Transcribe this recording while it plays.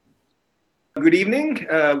Good evening.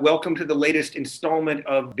 Welcome to the latest installment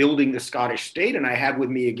of Building the Scottish State. And I have with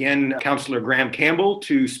me again Councillor Graham Campbell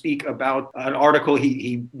to speak about an article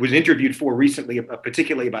he was interviewed for recently,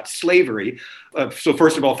 particularly about slavery. So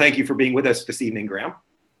first of all, thank you for being with us this evening, Graham.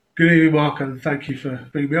 Good evening, Mark, and thank you for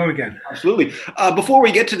bringing me on again. Absolutely. Before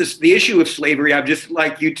we get to the issue of slavery, I'd just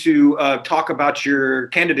like you to talk about your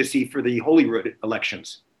candidacy for the Holyrood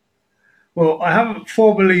elections. Well, I haven't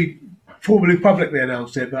formally publicly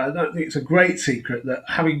announced it, but I don't think it's a great secret that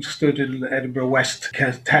having stood in Edinburgh West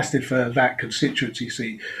contested for that constituency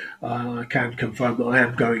seat, I can confirm that I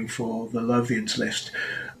am going for the Lothians list.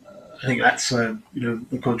 I think that's the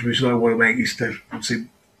contribution I want to make is to obviously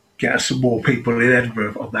get us some more people in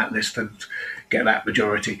Edinburgh on that list and get that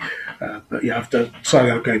majority. But yeah, I've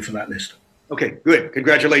decided I'm going for that list. Okay, good.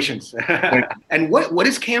 Congratulations. And what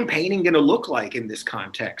is campaigning going to look like in this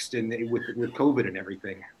context and with COVID and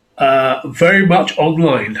everything? Very much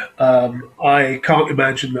online. I can't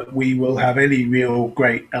imagine that we will have any real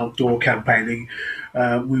great outdoor campaigning.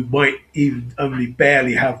 We might even only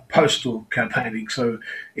barely have postal campaigning, so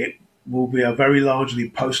it will be a very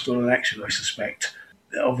largely postal election, I suspect.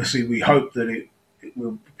 Obviously, we hope that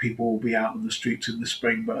people will be out on the streets in the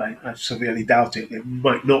spring, but I severely doubt it. There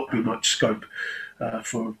might not be much scope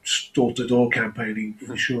for door-to-door campaigning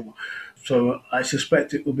for sure. So I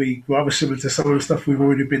suspect it will be rather similar to some of the stuff we've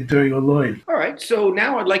already been doing online. All right. So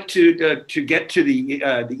now I'd like to get to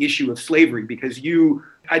the issue of slavery, because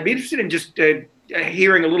I'd be interested in just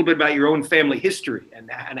hearing a little bit about your own family history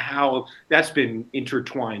and how that's been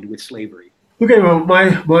intertwined with slavery. Okay, well,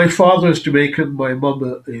 my father is Jamaican, my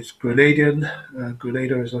mum is Grenadian.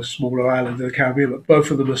 Grenada is a smaller island in the Caribbean, but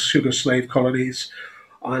both of them are sugar slave colonies.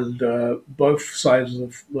 And both sides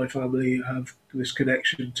of my family have this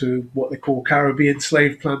connection to what they call Caribbean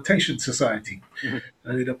Slave Plantation Society. Mm-hmm.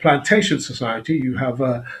 And in a plantation society, you have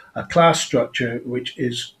a class structure which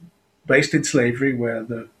is based in slavery, where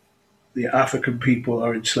the African people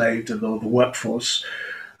are enslaved and are the workforce.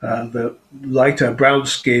 The lighter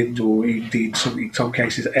brown-skinned, or indeed in some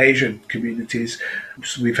cases Asian communities.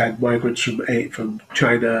 So we've had migrants from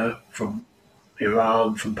China, from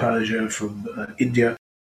Iran, from Persia, from India.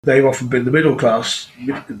 They've often been the middle class, in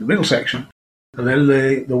the middle section, and then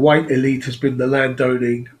the white elite has been the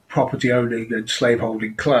land-owning, property-owning and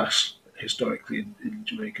slave-holding class, historically in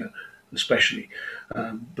Jamaica especially.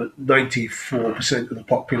 But 94% of the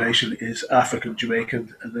population is African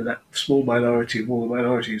Jamaican, and then that small minority of all the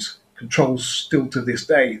minorities controls still to this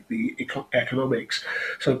day the economics.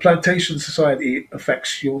 So plantation society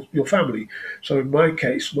affects your family. So in my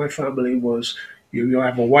case, my family was, you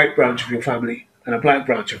have a white branch of your family and a black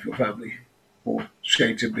branch of your family, or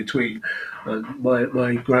shades in between. And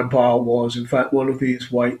my grandpa was, in fact, one of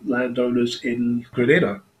these white landowners in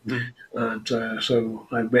Grenada. Mm-hmm. And so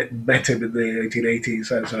I met him in the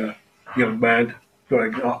 1880s as a young man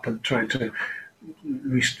growing up and trying to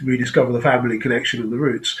rediscover the family connection and the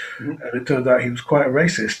roots. Mm-hmm. And it turned out he was quite a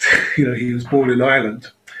racist. He was born in Ireland,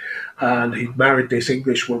 and he married this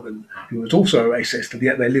English woman who was also a racist, and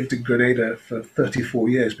yet they lived in Grenada for 34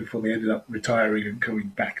 years before they ended up retiring and coming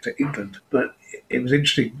back to England. But it was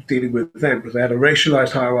interesting dealing with them because they had a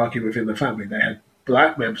racialized hierarchy within the family. They had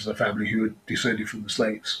black members of the family who were descended from the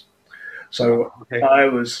slaves. So okay. I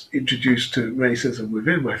was introduced to racism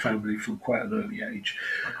within my family from quite an early age.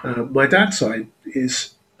 My dad's side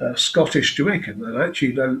is Scottish Jamaican, and I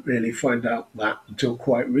actually don't really find out that until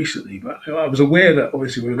quite recently. But I was aware that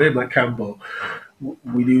obviously with a name like Campbell,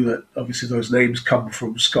 we knew that obviously those names come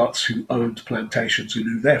from Scots who owned plantations,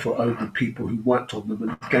 who therefore owned the people who worked on them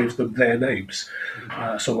and gave them their names.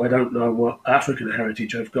 So I don't know what African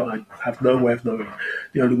heritage I've got. I have no way of knowing.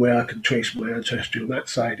 The only way I can trace my ancestry on that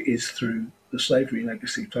side is through the slavery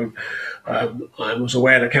legacy. So I was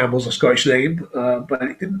aware that Campbell's a Scottish name, but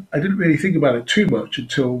I didn't really think about it too much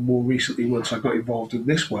until more recently, once I got involved in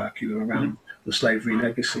this work, around the slavery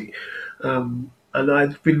legacy. And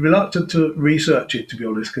I'd been reluctant to research it, to be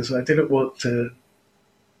honest, because I didn't want to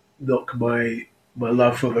knock my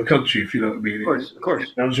love for the country, if you know what I mean. Of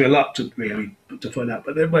course. I was reluctant, really, to find out.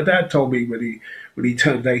 But then my dad told me when he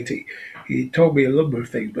turned 80, he told me a number of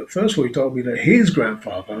things. But first of all, he told me that his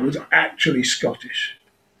grandfather was actually Scottish.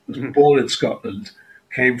 He was born in Scotland,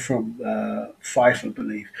 came from Fife, I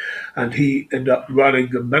believe. And he ended up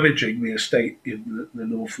running and managing the estate in the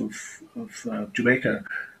north of Jamaica,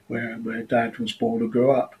 where my dad was born and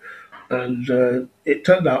grew up. And it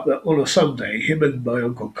turned out that on a Sunday, him and my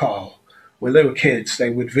Uncle Carl, when they were kids, they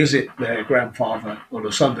would visit their grandfather on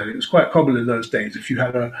a Sunday. It was quite common in those days. If you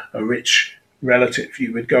had a rich relative,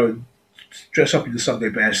 you would go and dress up in the Sunday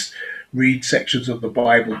best, read sections of the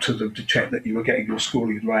Bible to them to check that you were getting your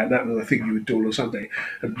schooling right. That was the thing you would do on a Sunday.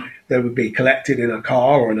 And they would be collected in a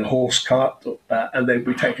car or in a horse cart, and they'd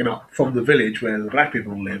be taken up from the village where the black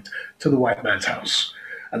people lived to the white man's house.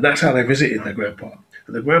 And that's how they visited their grandpa.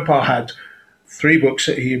 And the grandpa had three books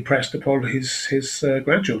that he impressed upon his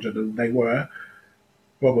grandchildren, and they were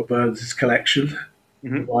Robert Burns' collection,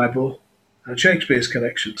 the Bible, and Shakespeare's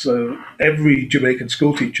collection. So every Jamaican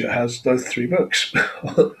school teacher has those three books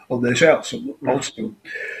on their shelves, on school.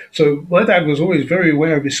 So my dad was always very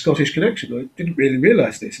aware of his Scottish connection. I didn't really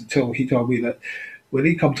realise this until he told me that when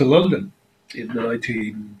he came to London in the late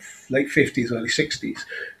 50s, early 60s,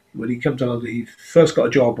 when he came to London, he first got a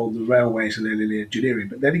job on the railways and then in engineering,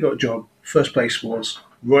 but then he got a job, first place was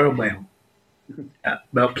Royal Mail at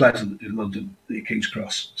Mount Pleasant in London, near King's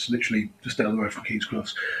Cross. It's literally just down the road from King's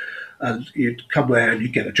Cross. And you'd come there and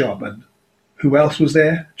you'd get a job. And who else was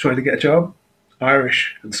there trying to get a job?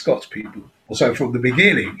 Irish and Scots people. So from the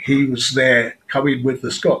beginning, he was there coming with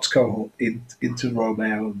the Scots cohort into Royal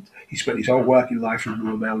Mail. And he spent his whole working life in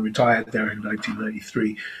Royal Mail, retired there in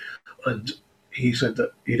 1993. And he said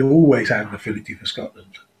that he'd always had an affinity for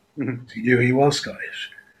Scotland. He knew he was Scottish.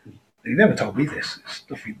 He never told me this. It's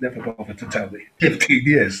stuff he'd never bothered to tell me. 15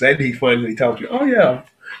 years. Then he finally told me, oh yeah,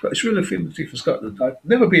 I've got this real affinity for Scotland. I've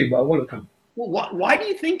never been, but I want to come. Well, why do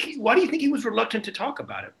you think he was reluctant to talk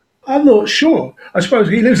about it? I'm not sure. I suppose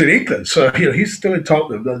he lives in England, so he's still in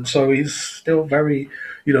Tottenham, and so he's still very,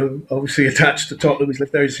 obviously attached to Tottenham. He's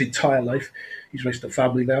lived there his entire life. He's raised a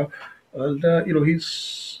family now, and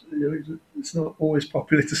it's not always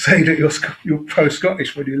popular to say that you're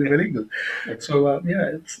pro-Scottish when you live in England. So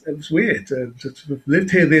it was weird to have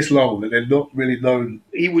lived here this long and then not really known.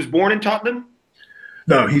 He was born in Tottenham?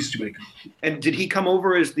 No, he's Jamaican. And did he come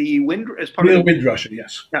over as part of the Windrusher?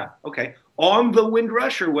 Yes. Yeah. Okay. On the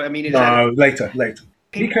Windrush, or later.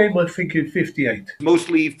 He came, I think, in '58.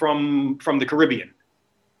 Mostly from the Caribbean.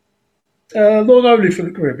 Not only for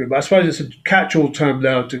the Caribbean, but I suppose it's a catch-all term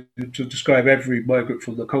now to describe every migrant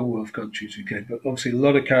from the Commonwealth countries who came. But obviously, a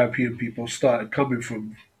lot of Caribbean people started coming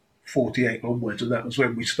from '48 onwards, and that was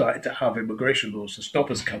when we started to have immigration laws to stop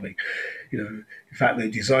us coming. In fact,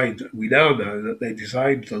 we now know that they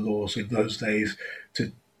designed the laws in those days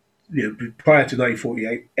to, prior to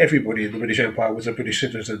 1948, everybody in the British Empire was a British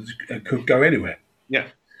citizen and could go anywhere. Yeah.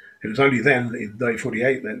 It was only then, in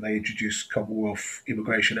 1948, that they introduced Commonwealth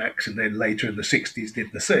Immigration Acts, and then later in the 60s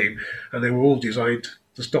did the same, and they were all designed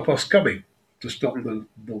to stop us coming, to stop the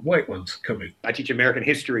white ones coming. I teach American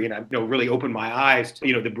history, and I really opened my eyes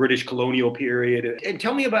to the British colonial period. And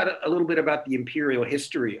tell me a little bit about the imperial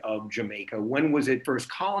history of Jamaica. When was it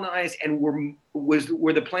first colonized, and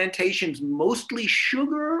were the plantations mostly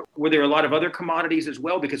sugar? Were there a lot of other commodities as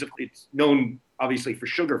well? Because it's known obviously for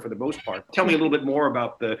sugar for the most part. Tell me a little bit more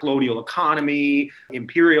about the colonial economy,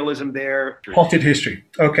 imperialism there. Potted history.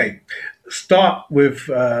 Okay. Start with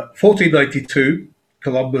 1492,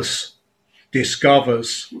 Columbus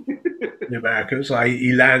discovers the Americas, i.e.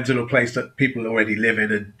 he lands in a place that people already live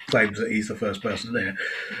in and claims that he's the first person there.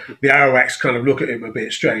 The Arawaks kind of look at him a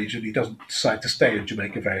bit strange, and he doesn't decide to stay in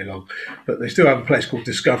Jamaica very long. But they still have a place called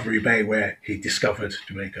Discovery Bay where he discovered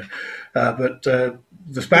Jamaica. But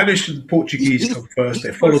the Spanish and Portuguese come first.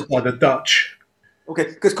 They're followed by the Dutch. Okay,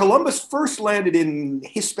 because Columbus first landed in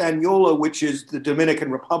Hispaniola, which is the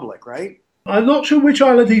Dominican Republic, right? I'm not sure which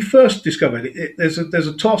island he first discovered. There's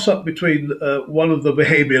a toss-up between one of the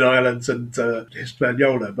Bahamian islands and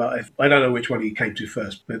Hispaniola, but I don't know which one he came to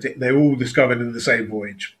first. But they're all discovered in the same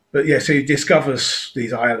voyage. But yes, he discovers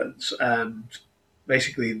these islands, and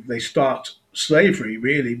basically they start slavery.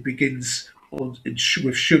 Really begins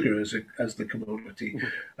with sugar as the commodity,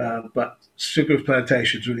 but sugar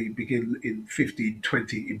plantations really begin in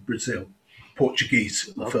 1520 in Brazil. Portuguese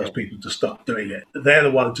are the first people to start doing it. They're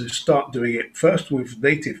the ones who start doing it first with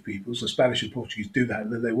native peoples. The Spanish and Portuguese do that,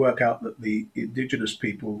 and then they work out that the indigenous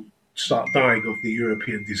people start dying of the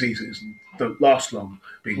European diseases and don't last long,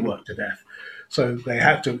 being worked to death. So they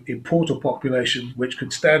had to import a population which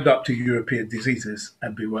could stand up to European diseases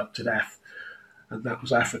and be worked to death. And that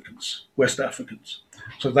was Africans, West Africans.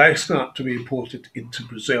 So they start to be imported into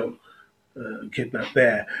Brazil, kidnapped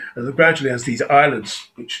there, and then gradually as these islands,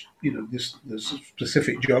 which there's a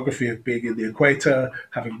specific geography of being in the equator,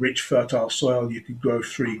 having rich fertile soil, you can grow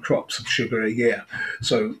 3 crops of sugar a year.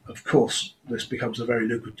 So of course this becomes a very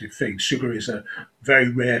lucrative thing. Sugar is a very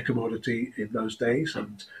rare commodity in those days,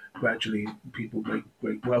 and gradually people make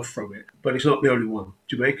great wealth from it. But it's not the only one.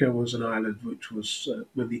 Jamaica was an island which was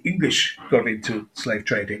when the English got into slave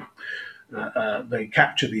trading. They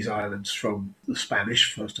capture these islands from the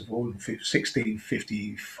Spanish, first of all, in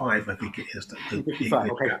 1655, I think it is, that the 55.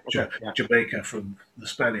 English Okay. capture Okay. Yeah. Jamaica from the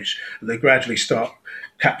Spanish. And they gradually start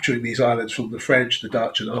capturing these islands from the French, the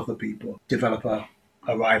Dutch, and other people, develop a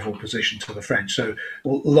rival position to the French. So a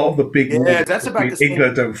lot of the big Yeah. war That's about between the same.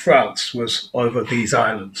 England and France was over these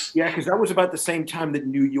islands. Yeah, because that was about the same time that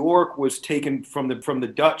New York was taken from the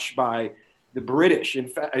Dutch by the British. In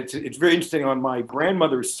fact, it's very interesting. On my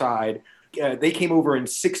grandmother's side, they came over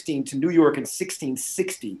to New York in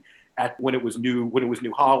 1660 at when it was New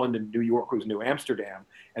Holland and New York was New Amsterdam.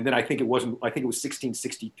 And then I think it was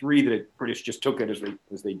 1663 that the British just took it as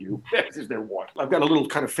they do as their want. I've got a little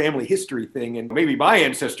kind of family history thing, and maybe my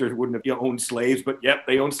ancestors wouldn't have owned slaves, but yep,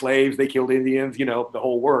 they owned slaves, they killed Indians, the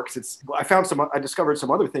whole works. I discovered some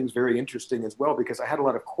other things very interesting as well, because I had a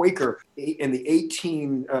lot of Quaker in the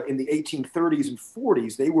 1830s and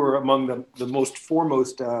 40s. They were among the most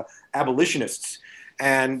foremost abolitionists.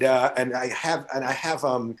 And I have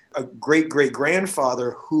a great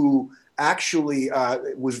grandfather who actually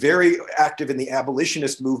was very active in the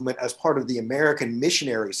abolitionist movement as part of the American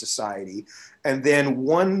Missionary Society. And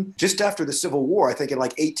then just after the Civil War, I think in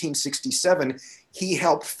like 1867, he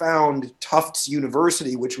helped found Tufts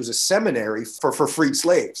University, which was a seminary for freed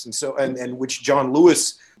slaves. And which John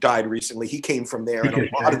Lewis died recently. He came from there, and a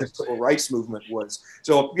lot of the civil rights movement was.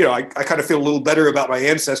 So, I kind of feel a little better about my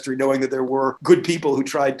ancestry, knowing that there were good people who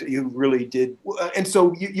really did. And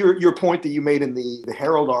so your point that you made in the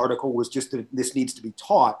Herald article was just that this needs to be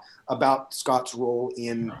taught about Scott's role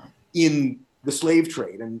in the slave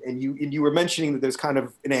trade. And you were mentioning that there's kind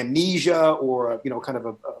of an amnesia or kind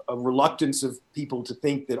of a reluctance of people to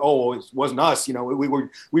think that, oh, it wasn't us,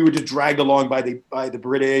 we were just dragged along by the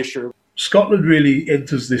British. Or Scotland really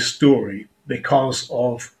enters this story because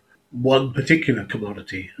of one particular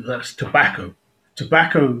commodity, and that's tobacco.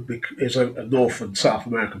 Tobacco is a North and South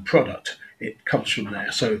American product. It comes from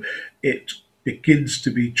there. So it begins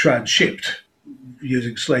to be transshipped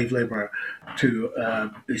using slave labor to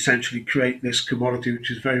essentially create this commodity,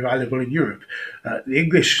 which is very valuable in Europe. The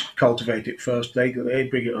English cultivate it first, they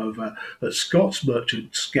bring it over, but Scots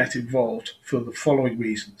merchants get involved for the following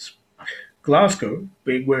reasons. Glasgow,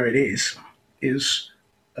 being where it is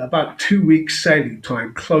about 2 weeks sailing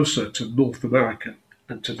time closer to North America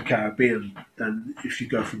and to the Caribbean than if you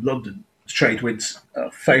go from London. Trade winds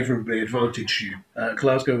favourably advantage you.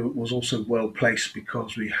 Glasgow was also well placed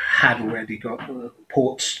because we had already got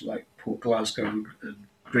ports like Port Glasgow and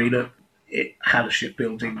Greenock. It had a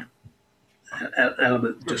shipbuilding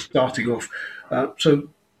element just starting off. So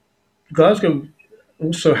Glasgow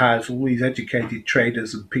also has all these educated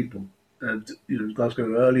traders and people. And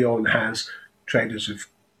Glasgow early on has traders of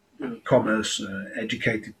commerce,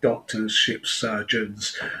 educated doctors, ship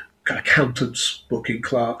surgeons, accountants, booking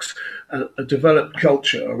clerks, a developed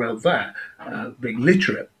culture around that. Being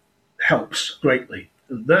literate helps greatly,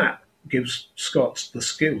 and that gives Scots the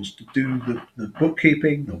skills to do the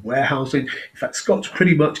bookkeeping, the warehousing. In fact, Scots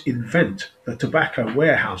pretty much invent the tobacco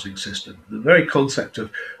warehousing system. The very concept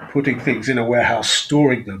of putting things in a warehouse,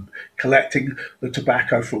 storing them, collecting the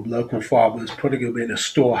tobacco from local farmers, putting them in a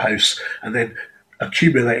storehouse, and then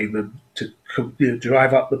accumulating them to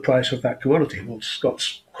drive up the price of that commodity. Well,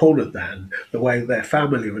 Scots cornered that, and the way their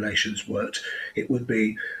family relations worked, it would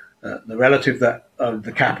be the relative that owned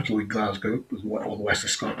the capital in Glasgow, or the west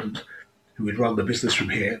of Scotland, who would run the business from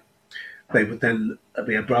here. They would then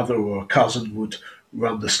be a brother or a cousin would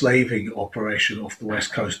run the slaving operation off the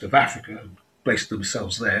west coast of Africa and base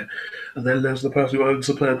themselves there. And then there's the person who owns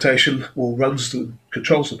the plantation or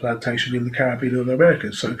controls the plantation in the Caribbean and the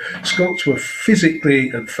Americas. So Scots were physically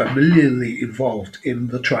and familiarly involved in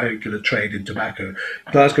the triangular trade in tobacco.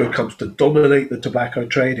 Glasgow comes to dominate the tobacco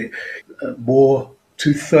trade. More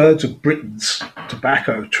 2/3 of Britain's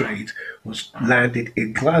tobacco trade was landed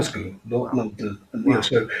in Glasgow, not London. And,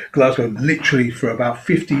 so Glasgow literally for about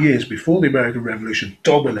 50 years before the American Revolution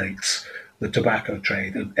dominates the tobacco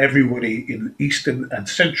trade, and everybody in Eastern and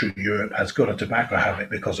Central Europe has got a tobacco habit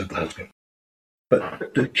because of Glasgow.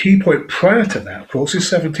 But the key point prior to that, of course, is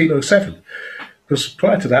 1707, because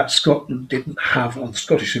prior to that, Scotland the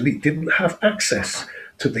Scottish elite didn't have access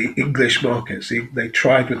to the English markets. They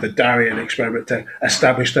tried with the Darien experiment to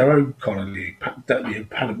establish their own colony,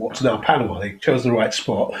 what's now Panama. They chose the right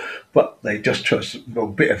spot, but they just chose the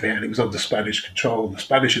wrong bit of it, and it was under Spanish control. The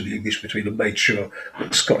Spanish and the English between them made sure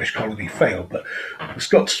that the Scottish colony failed. But the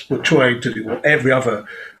Scots were trying to do what every other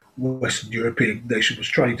Western European nation was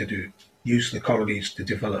trying to do, used the colonies to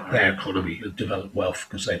develop their economy and develop wealth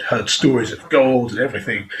because they'd heard stories of gold and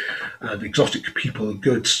everything and exotic people and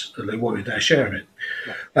goods, and they wanted their share of it.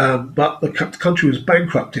 But the country was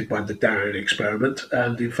bankrupted by the Darien experiment,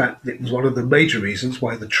 and in fact, it was one of the major reasons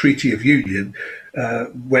why the Treaty of Union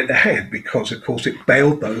went ahead, because, of course, it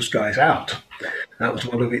bailed those guys out. That was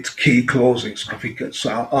one of its key clauses. I think it's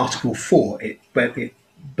Article 4. It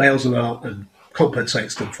bails them out and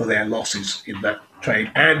compensates them for their losses in that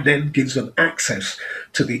trade, and then gives them access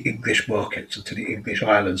to the English markets and to the English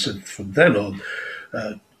islands. And from then on,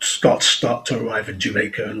 Scots start to arrive in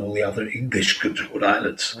Jamaica and all the other English-controlled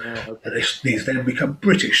islands. And these then become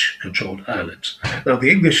British-controlled islands. Now,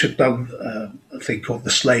 the English had done a thing called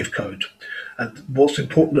the Slave Code. And what's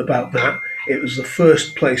important about that, it was the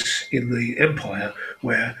first place in the empire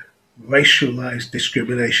where racialized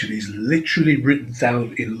discrimination is literally written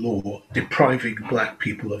down in law, depriving black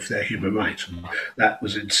people of their human rights. And that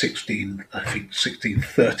was in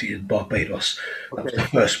 1630 in Barbados. That was the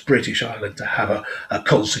first British island to have a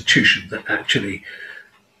constitution that actually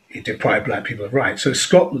deprived black people of rights. So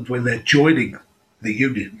Scotland, when they're joining the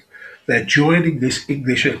Union, they're joining this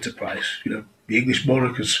English enterprise. The English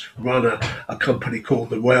monarchs run a company called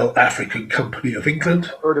the Royal African Company of England.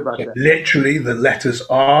 Heard about that. Literally, the letters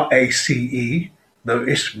RACE,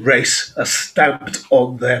 notice race, are stamped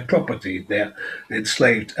on their property, their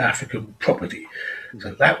enslaved African property.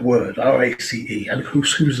 So that word, RACE, and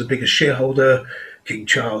who's the biggest shareholder? King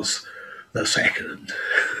Charles II.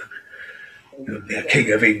 The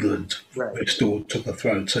King of England, restored to the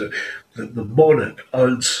throne. So the monarch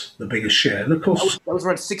owns the biggest share, and of course that was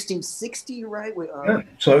around 1660, right?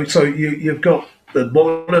 So you've got the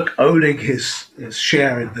monarch owning his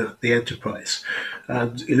share in the enterprise,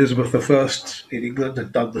 and Elizabeth I in England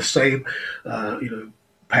had done the same.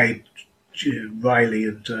 Paid Riley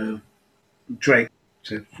and Drake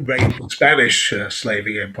to raid the Spanish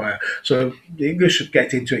slaving empire. So the English should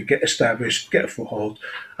get into it, get established, get a foothold,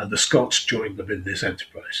 and the Scots join them in this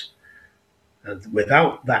enterprise. And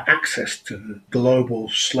without that access to the global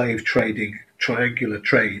slave trading, triangular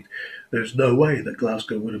trade, there's no way that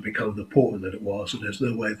Glasgow would have become the port that it was, and there's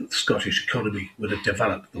no way that the Scottish economy would have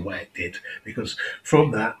developed the way it did, because from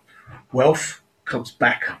that, wealth comes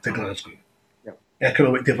back to Glasgow.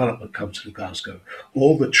 Economic development comes to Glasgow.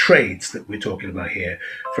 All the trades that we're talking about here,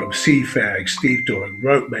 from seafaring, stevedoring,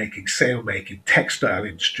 rope making, sail making, textile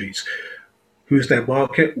industries, who's their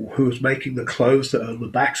market? Who's making the clothes that are on the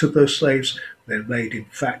backs of those slaves? They're made in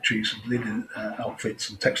factories and linen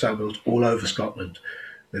outfits and textile mills all over Scotland.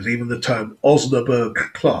 There's even the term Osnaburg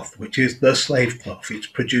cloth, which is the slave cloth. It's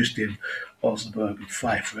produced in Osnaburg and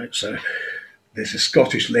Fife, right? So this is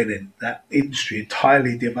Scottish linen. That industry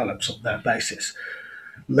entirely develops on that basis.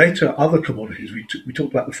 Later, other commodities, we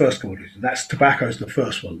talked about the first commodity, and that's tobacco is the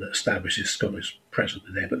first one that establishes Scotland's presence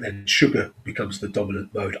in there, but then sugar becomes the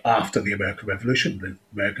dominant mode after the American Revolution. The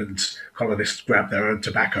Americans, colonists, grab their own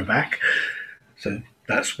tobacco back. So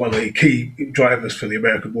that's one of the key drivers for the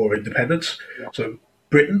American War of Independence. So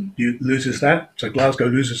Britain loses that, so Glasgow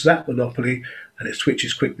loses that monopoly, and it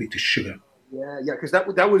switches quickly to sugar. Yeah, because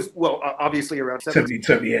that was, well, obviously around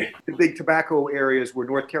 1778. The big tobacco areas were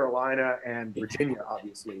North Carolina and Virginia,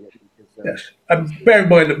 obviously. Yes, and bear in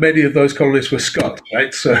mind that many of those colonists were Scots,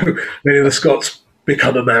 right? So many of the Scots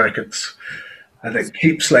become Americans, and they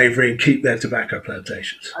keep slavery and keep their tobacco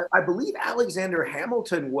plantations. I believe Alexander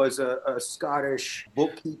Hamilton was a Scottish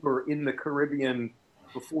bookkeeper in the Caribbean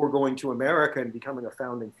before going to America and becoming a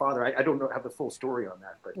founding father. I don't have the full story on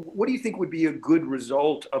that, but what do you think would be a good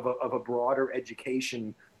result of a broader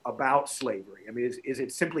education about slavery? I mean, is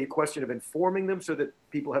it simply a question of informing them so that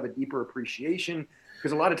people have a deeper appreciation?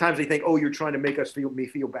 Because a lot of times they think, oh, you're trying to make me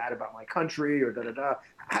feel bad about my country or da-da-da.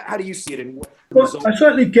 How do you see it? I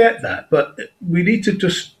certainly get that, but we need to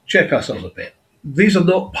just check ourselves a bit. These are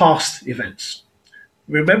not past events.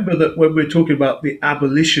 Remember that when we're talking about the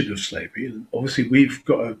abolition of slavery, and obviously we've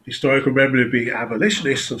got a historical memory of being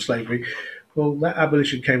abolitionists of slavery, well, that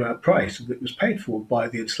abolition came at a price, and it was paid for by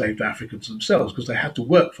the enslaved Africans themselves, because they had to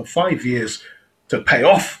work for 5 years to pay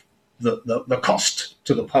off the cost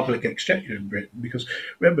to the public exchequer in Britain. Because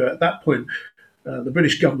remember, at that point, the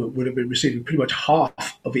British government would have been receiving pretty much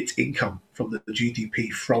half of its income from the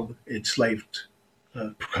GDP from enslaved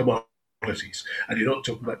commodities. And you're not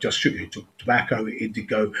talking about just sugar, you're talking tobacco,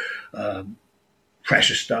 indigo,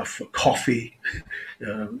 precious stuff, coffee,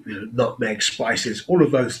 nutmeg, spices, all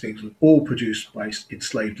of those things were all produced by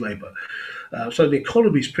enslaved labor. So the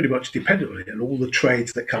economy is pretty much dependent on it and all the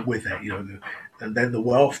trades that come with it, and then the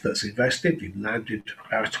wealth that's invested in landed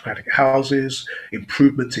aristocratic houses,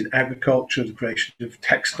 improvements in agriculture, the creation of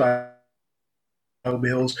textile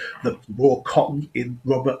mills that wore cotton in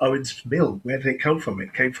Robert Owen's mill. Where did it come from?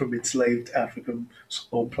 It came from enslaved Africans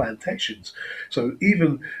on plantations. So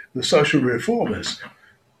even the social reformers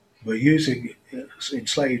were using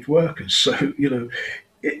enslaved workers. So,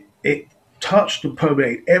 it touched and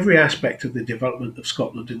permeated every aspect of the development of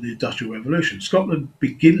Scotland in the Industrial Revolution. Scotland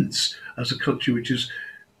begins as a country which is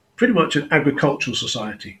pretty much an agricultural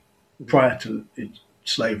society prior to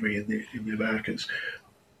slavery in the Americas.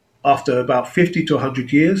 After about 50 to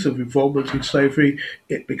 100 years of involvement in slavery,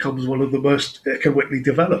 it becomes one of the most economically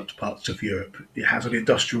developed parts of Europe. It has an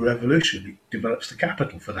industrial revolution. It develops the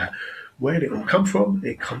capital for that. Where did it all come from?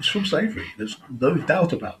 It comes from slavery. There's no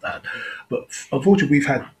doubt about that. But unfortunately, we've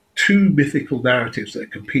had two mythical narratives that are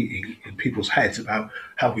competing in people's heads about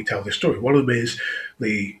how we tell this story. One of them is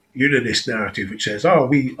the Unionist narrative, which says, "Oh,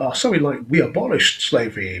 we are something like we abolished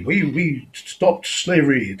slavery, we stopped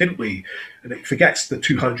slavery, didn't we?" And it forgets the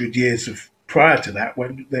 200 years of prior to that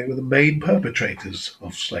when they were the main perpetrators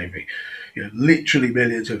of slavery. Literally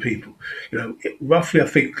millions of people. Roughly, I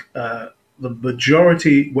think the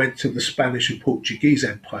majority went to the Spanish and Portuguese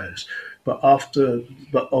empires, but of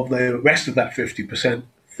the rest of that 50%.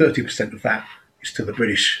 30% of that is to the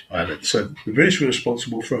British islands. So the British were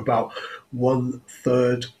responsible for about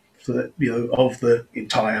 1/3 of the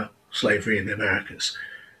entire slavery in the Americas.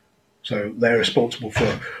 So they're responsible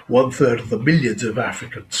for 1/3 of the millions of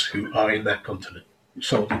Africans who are in that continent,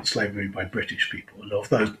 sold in slavery by British people. And of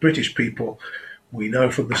those British people, we know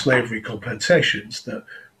from the slavery compensations that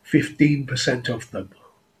 15% of them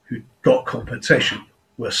who got compensation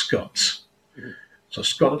were Scots. Mm-hmm. So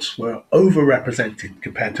Scots were overrepresented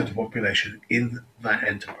compared to the population in that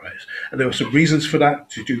enterprise. And there were some reasons for that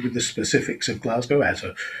to do with the specifics of Glasgow.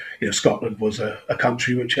 Scotland was a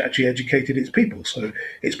country which actually educated its people. So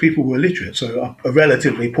its people were literate. So a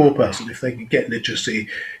relatively poor person, if they could get literacy,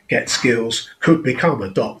 get skills, could become a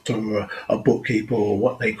doctor or a bookkeeper or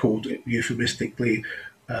what they called euphemistically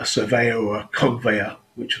a surveyor or a conveyor,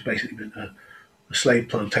 which basically meant a slave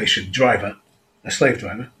plantation driver, a slave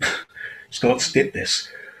driver. Scots did this,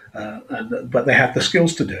 but they had the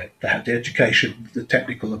skills to do it. They had the education, the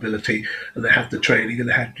technical ability, and they had the training, and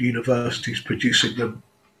they had universities producing them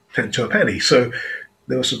 10 to a penny. So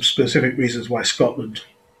there were some specific reasons why Scotland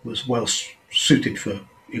was well suited for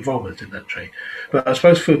involvement in that trade. But I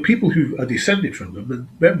suppose for people who are descended from them, and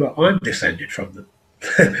remember, I'm descended from them.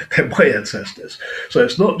 They're my ancestors. So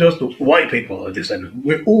it's not just the white people who are descended.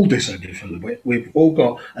 We're all descended from them. We've all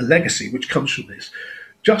got a legacy which comes from this.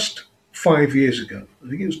 Just 5 years ago, I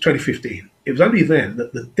think it was 2015, it was only then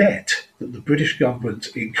that the debt that the British government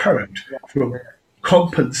incurred from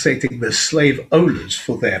compensating the slave owners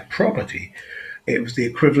for their property, it was the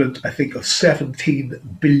equivalent, I think, of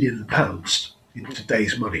 £17 billion in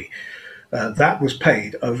today's money. That was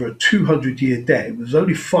paid over a 200-year debt. It was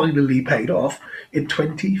only finally paid off in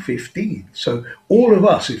 2015. So all of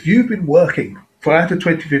us, if you've been working prior to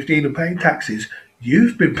 2015 and paying taxes,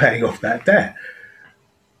 you've been paying off that debt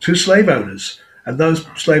to slave owners. And those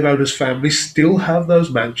slave owners' families still have those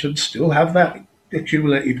mansions, still have that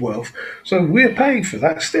accumulated wealth. So we're paying for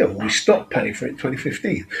that still. We stopped paying for it in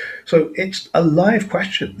 2015. So it's a live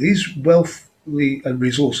question. These wealth and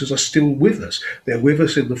resources are still with us. They're with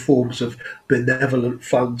us in the forms of benevolent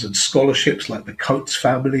funds and scholarships like the Coates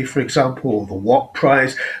family, for example, or the Watt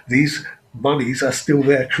Prize. These monies are still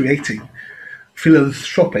there creating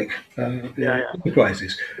philanthropic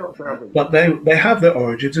enterprises. But they have their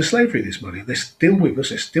origins in slavery, this money. They're still with us,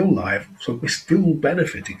 they're still live, so we're still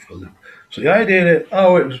benefiting from them. So the idea that,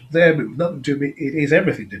 it was them, it was nothing to do with me, it is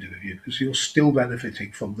everything to do with you, because you're still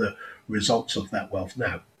benefiting from the results of that wealth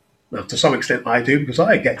now. Now, to some extent I do, because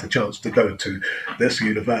I get the chance to go to this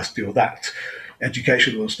university or that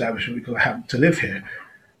educational establishment because I happen to live here.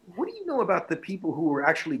 What do you know about the people who were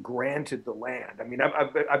actually granted the land? I mean,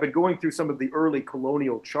 I've been going through some of the early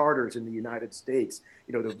colonial charters in the United States,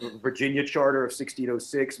 the Virginia Charter of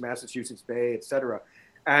 1606, Massachusetts Bay, et cetera.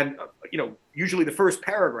 And, usually the first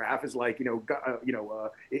paragraph is like,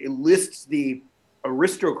 it lists the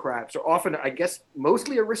aristocrats, or often, I guess,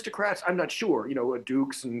 mostly aristocrats, I'm not sure,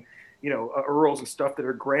 dukes and, earls and stuff that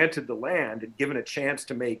are granted the land and given a chance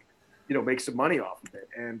to make some money off of it.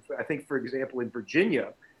 And I think, for example, in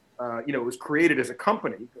Virginia, it was created as a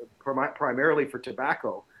company primarily for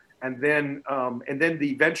tobacco, and then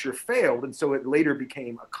the venture failed, and so it later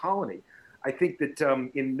became a colony. I think that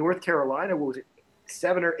in North Carolina, what was it,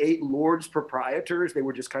 7 or 8 lords proprietors? They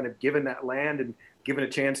were just kind of given that land and given a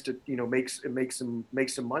chance to make some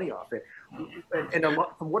money off it. And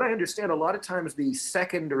from what I understand, a lot of times the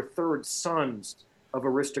second or third sons of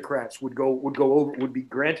aristocrats would be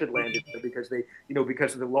granted land because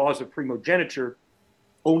because of the laws of primogeniture.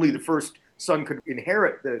 only the first son could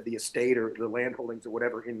inherit the estate or the land holdings or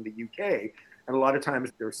whatever in the UK. And a lot of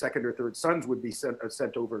times their second or third sons would be sent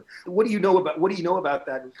over. What do you know about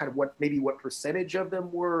that? And kind of what percentage of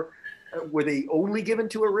them were they only given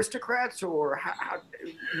to aristocrats, or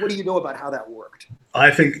what do you know about how that worked?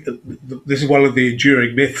 I think this is one of the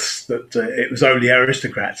enduring myths that it was only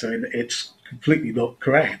aristocrats. I mean, it's completely not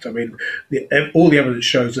correct. I mean, all the evidence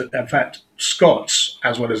shows that, in fact, Scots,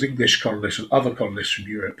 as well as English colonists and other colonists from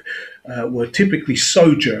Europe, were typically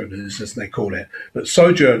sojourners, as they call it. But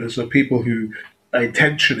sojourners are people who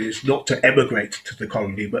intention is not to emigrate to the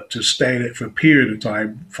colony, but to stay in it for a period of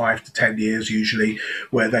time, 5 to 10 years usually,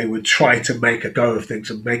 where they would try to make a go of things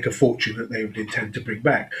and make a fortune that they would intend to bring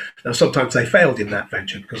back. Now, sometimes they failed in that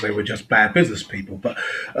venture because they were just bad business people, but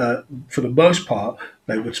for the most part,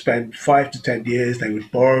 they would spend 5 to 10 years. They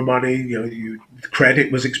would borrow money.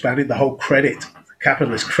 Credit was expanding. The whole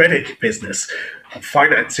capitalist credit business,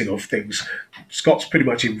 financing of things. Scots pretty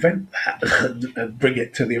much invent that and bring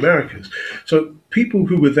it to the Americas. So people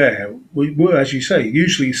who were there were, as you say,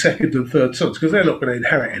 usually second and third sons because they're not going to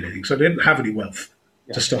inherit anything. So they didn't have any wealth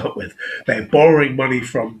to start with. They're borrowing money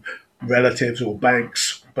from relatives or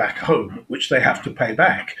banks back home, which they have to pay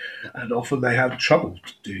back, and often they have trouble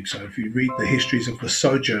doing so. If you read the histories of the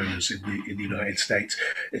sojourners in the United States,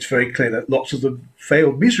 it's very clear that lots of them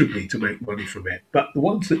failed miserably to make money from it. But the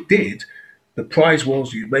ones that did, the prize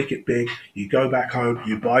was you make it big, you go back home,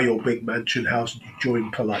 you buy your big mansion house, and you join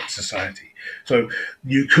polite society. So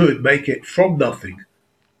you could make it from nothing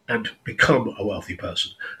and become a wealthy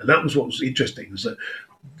person. And that was what was interesting, is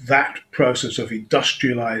that process of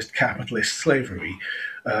industrialized capitalist slavery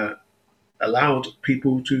allowed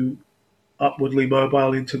people to upwardly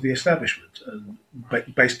mobile into the establishment, and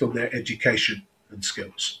based on their education and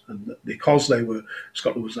skills. And because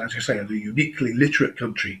Scotland was, as I say, a uniquely literate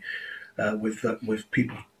country, with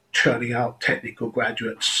people churning out technical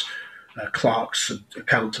graduates, clerks and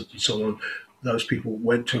accountants and so on, those people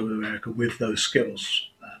went to America with those skills,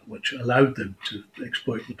 which allowed them to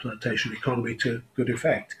exploit the plantation economy to good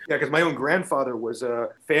effect. Yeah, because my own grandfather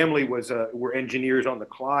were engineers on the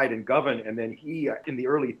Clyde and Govan, and then he in the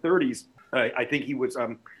early 30s, I think he was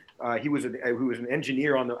an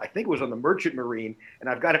engineer on the Merchant Marine, and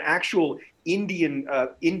I've got an actual Indian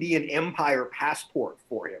Empire passport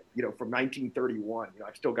for him, from 1931.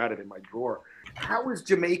 I've still got it in my drawer. How is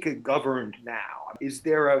Jamaica governed now? Is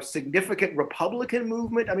there a significant Republican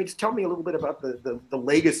movement? I mean, just tell me a little bit about the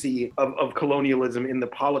legacy of colonialism in the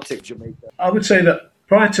politics of Jamaica. I would say that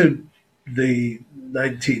prior to the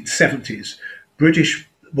 1970s, British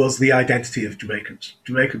was the identity of Jamaicans.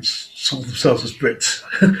 Jamaicans saw themselves as Brits.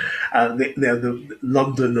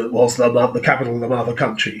 London was the capital of the mother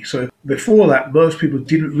country. So before that, most people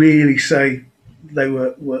didn't really say they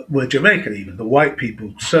were Jamaican even. The white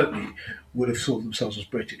people certainly would have saw themselves as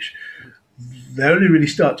British. They only really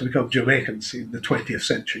start to become Jamaicans in the 20th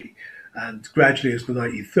century. And gradually, as the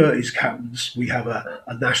 1930s happens, we have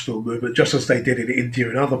a national movement, just as they did in India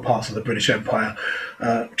and other parts of the British Empire.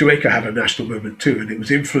 Jamaica had a national movement too, and it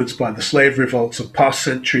was influenced by the slave revolts of past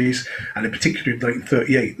centuries. And in particular, in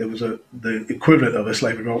 1938, there was the equivalent of a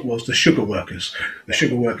slave revolt was the sugar workers. The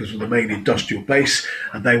sugar workers were the main industrial base,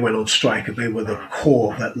 and they went on strike, and they were the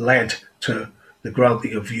core that led to the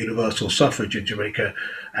granting of universal suffrage in Jamaica,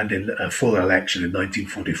 and in a full election in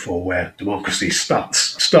 1944, where democracy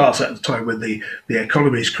starts at the time when the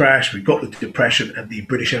economies crash. We've got the Depression, and the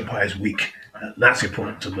British Empire is weak. And that's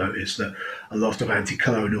important to note, is that a lot of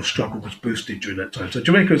anti-colonial struggle was boosted during that time. So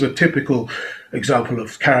Jamaica is a typical example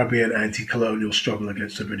of Caribbean anti-colonial struggle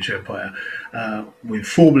against the British Empire. We've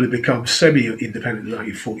formally become semi-independent in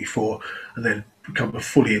 1944, and then become a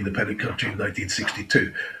fully independent country in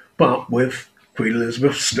 1962. But with Queen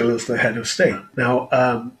Elizabeth still as the head of state.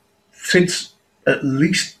 Now, since at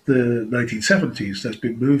least the 1970s, there's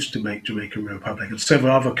been moves to make Jamaica a republic, and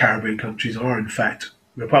several other Caribbean countries are in fact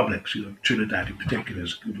republics. Trinidad in particular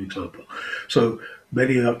is a good example. So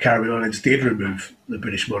many of the Caribbean islands did remove the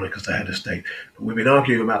British monarch as the head of state. But we've been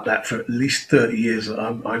arguing about that for at least 30 years that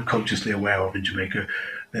I'm consciously aware of in Jamaica.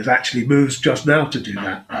 There's actually moves just now to do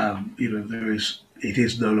that. It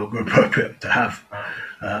is no longer appropriate to have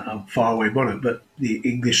a faraway monarch, but the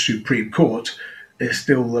English Supreme Court is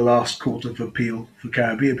still the last court of appeal for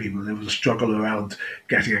Caribbean people. There was a struggle around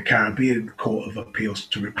getting a Caribbean Court of Appeals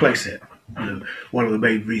to replace it. One of the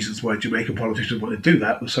main reasons why Jamaican politicians wanted to do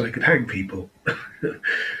that was so they could hang people.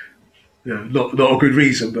 Not a good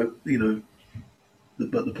reason, but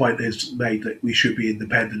but the point is made that we should be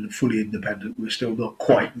independent, fully independent. We're still not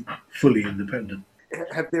quite fully independent.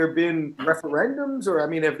 Have there been referendums, or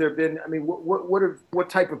what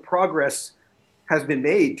type of progress has been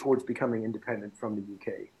made towards becoming independent from the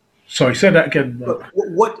UK. Sorry, say that again. But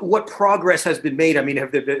what progress has been made? I mean,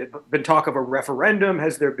 have there been talk of a referendum?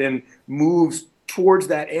 Has there been moves towards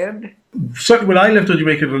that end? Certainly, when I lived in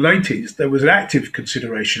Jamaica in the 90s, there was an active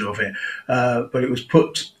consideration of it, but it was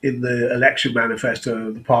put in the election manifesto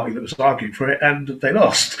of the party that was arguing for it, and they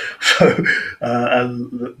lost. So,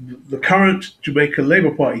 and the current Jamaica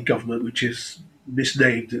Labour Party government, which is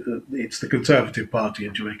misnamed, it's the Conservative Party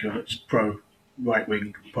in Jamaica, that's pro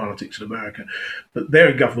right-wing politics in America, but they're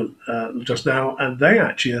in government just now, and they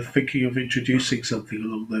actually are thinking of introducing something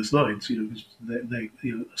along those lines.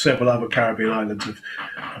 Several other Caribbean islands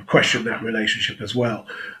have questioned that relationship as well.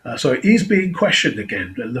 So it is being questioned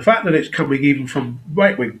again, and the fact that it's coming even from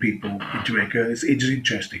right-wing people in Jamaica is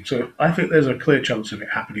interesting. So I think there's a clear chance of it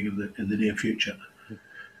happening in the near future.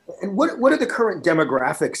 And what are the current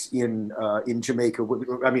demographics in Jamaica?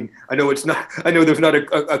 I mean, I know it's not. I know there's not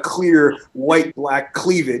a clear white-black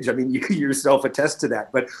cleavage. I mean, you yourself attest to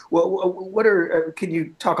that. But what are? Can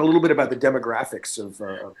you talk a little bit about the demographics of?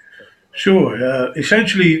 Sure.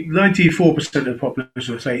 Essentially, 94% of the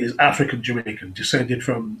population, say, is African Jamaican, descended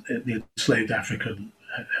from the enslaved African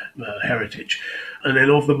heritage. And then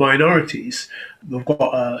of the minorities, we've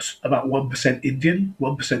got about 1% Indian,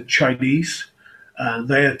 1% Chinese.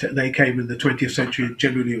 They came in the 20th century and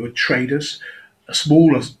generally were traders. A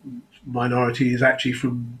smaller minority is actually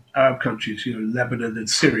from Arab countries, Lebanon and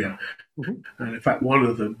Syria. Mm-hmm. And in fact, one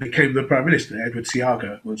of them became the Prime Minister. Edward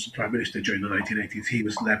Seaga was the Prime Minister during the 1980s. He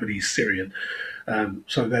was Lebanese Syrian.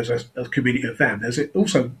 So there's a community of them. There's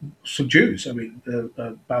also some Jews. I mean,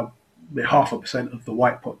 about 0.5% of the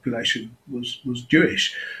white population was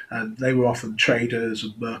Jewish, and they were often traders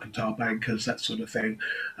and mercantile bankers, that sort of thing.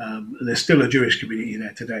 And there's still a Jewish community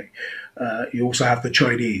there today. You also have the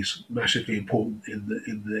Chinese, massively important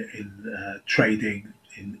in trading,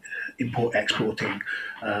 in import exporting.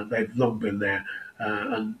 They've long been there,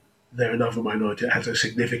 and they're another minority that has a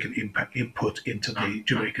significant input into the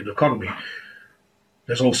Jamaican economy.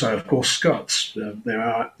 There's also, of course, Scots.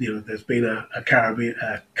 There's been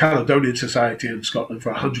a Caledonian society in Scotland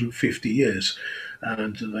for 150 years,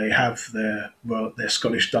 and they have their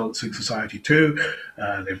Scottish dancing society too.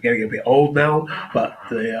 They're getting a bit old now, but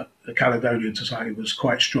the Caledonian society was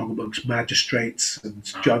quite strong amongst magistrates and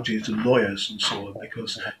judges and lawyers and so on,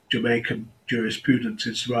 because Jamaican jurisprudence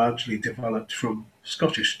is largely developed from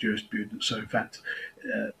Scottish jurisprudence. So, in fact,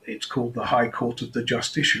 it's called the High Court of the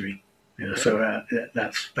Justiciary. So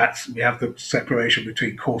that's we have the separation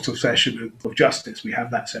between court of session and of justice. We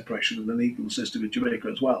have that separation in the legal system in Jamaica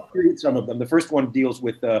as well. Some of them. The first one deals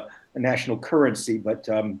with a national currency, but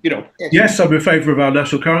Yes, I'm in favour of our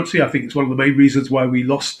national currency. I think it's one of the main reasons why we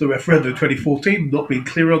lost the referendum in 2014. Not being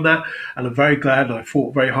clear on that, and I'm very glad. I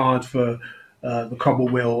fought very hard for the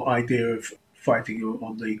Commonwealth idea of fighting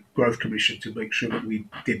on the Growth Commission to make sure that we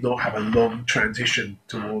did not have a long transition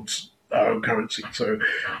towards our own currency. So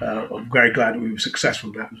I'm very glad that we were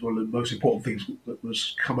successful in that. It was one of the most important things that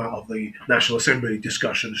was come out of the National Assembly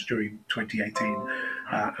discussions during 2018.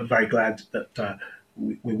 I'm very glad that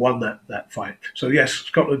we won that fight. So yes,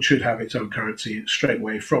 Scotland should have its own currency straight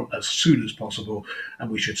away from as soon as possible,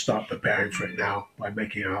 and we should start preparing for it now by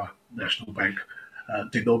making our national bank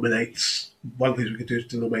denominates. One of the things we could do is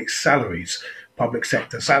denominate salaries, public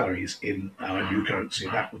sector salaries, in our new currency.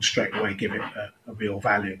 That would straight away give it a real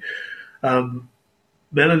value.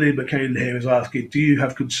 Melanie McCain here is asking, do you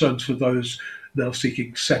have concerns for those now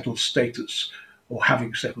seeking settled status or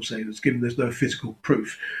having settled status, given there's no physical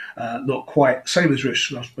proof? Not quite, same as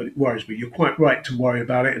Rich, but it worries me. You're quite right to worry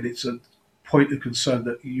about it, and it's a point of concern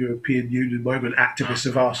that European Union moment activists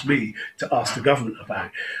have asked me to ask the government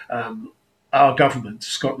about. Our government,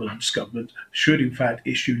 Scotland's government, should in fact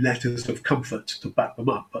issue letters of comfort to back them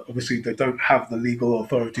up. But obviously they don't have the legal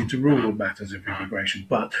authority to rule on matters of immigration.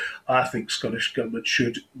 But I think Scottish government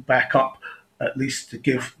should back up, at least to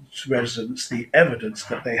give residents the evidence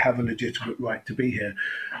that they have a legitimate right to be here.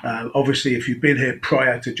 Obviously, if you've been here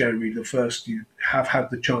prior to January the 1st, you have had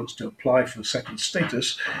the chance to apply for settled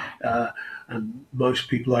status, and most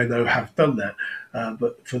people I know have done that.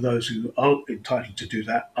 But for those who aren't entitled to do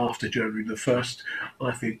that after January the 1st,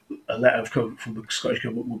 I think a letter of comfort from the Scottish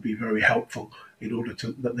government would be very helpful in order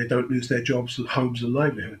that they don't lose their jobs and homes and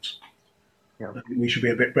livelihoods. Yeah. I think we should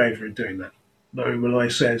be a bit braver in doing that. Mary Malloy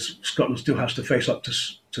says Scotland still has to face up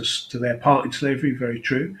to their part in slavery. Very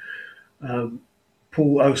true.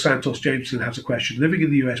 Paul O. Santos Jameson has a question. Living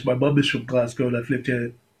in the US, my mum is from Glasgow and I've lived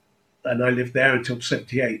here, and I lived there until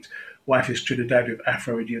 78. Wife is Trinidad with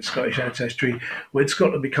Afro-Indian Scottish ancestry. When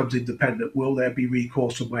Scotland becomes independent, will there be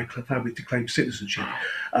recourse for my family to claim citizenship?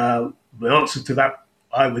 The answer to that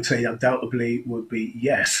I would say undoubtedly would be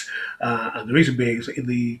yes. And the reason being is that in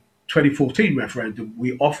the 2014 referendum,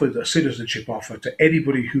 we offered a citizenship offer to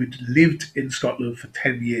anybody who'd lived in Scotland for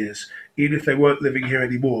 10 years, even if they weren't living here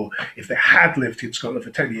anymore. If they had lived in Scotland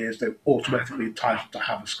for 10 years, they're automatically entitled to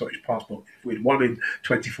have a Scottish passport. If we'd won in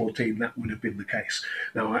 2014, that would have been the case.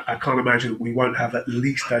 Now, I can't imagine that we won't have at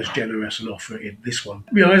least as generous an offer in this one.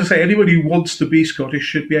 As I say, anybody who wants to be Scottish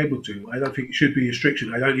should be able to. I don't think it should be a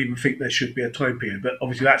restriction. I don't even think there should be a time period. But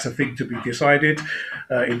obviously, that's a thing to be decided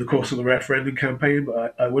in the course of the referendum campaign.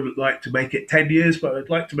 But I wouldn't like to make it 10 years, but I'd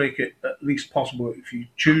like to make it at least possible. If you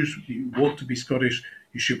choose, you want to be Scottish,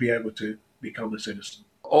 you should be able to become a citizen.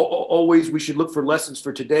 Always, we should look for lessons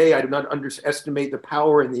for today. I do not underestimate the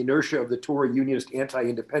power and the inertia of the Tory unionist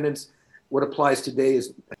anti-independence. What applies today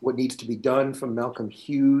is what needs to be done, from Malcolm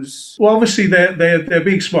Hughes. Well, obviously, they're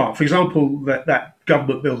being smart. For example, that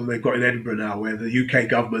government building they've got in Edinburgh now, where the UK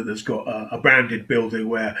government has got a branded building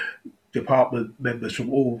where department members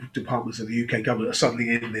from all departments of the UK government are suddenly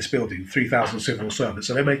in this building, 3,000 civil servants.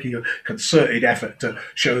 So they're making a concerted effort to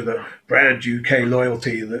show the brand UK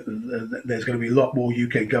loyalty, that there's going to be a lot more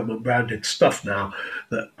UK government branded stuff now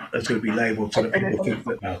that is going to be labelled so that people think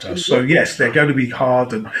about us. So yes, they're going to be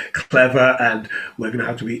hard and clever, and we're going to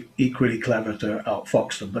have to be equally clever to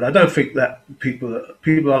outfox them. But I don't think that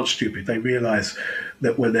people aren't stupid. They realise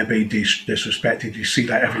that when they're being disrespected, you see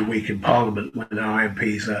that every week in Parliament when our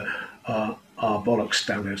MPs are bollocks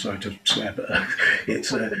down there, sorry to swear, but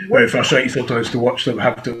it's very frustrating sometimes to watch them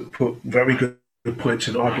have to put very good points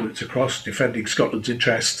and arguments across defending Scotland's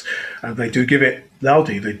interests, and they do give it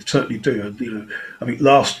loudly. They certainly do. And I think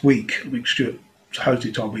last week, Stuart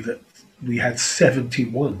Hosey told me that we had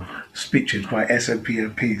 71 speeches by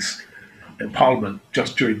SNP MPs in Parliament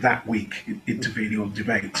just during that week, intervening on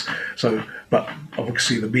debates. So, but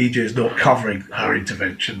obviously the media is not covering our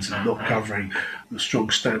interventions and not covering the strong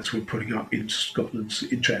stance we're putting up in Scotland's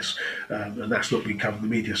interests, and that's not being covered in the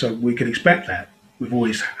media. So we can expect that. We've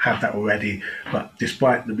always had that already, but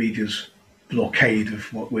despite the media's blockade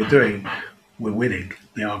of what we're doing, we're winning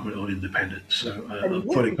the argument on independence. So I'm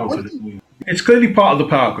fully confident. It's clearly part of the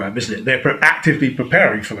power grab, isn't it? They're actively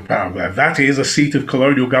preparing for the power grab. That is a seat of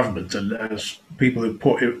colonial government, and as people have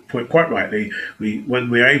put quite rightly, when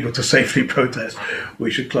we're able to safely protest, we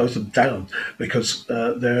should close them down, because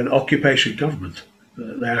they're an occupation government.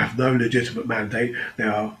 They have no legitimate mandate. They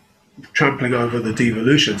are trampling over the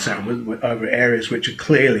devolution settlement, over areas which are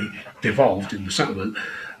clearly devolved in the settlement,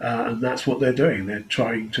 and that's what they're doing. They're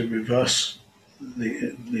trying to reverse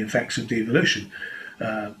the effects of devolution.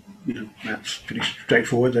 That's pretty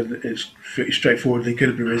straightforward, and it's pretty straightforwardly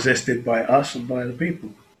going to be resisted by us and by the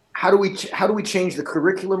people. How do we change the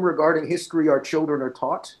curriculum regarding history our children are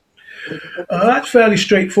taught? That's fairly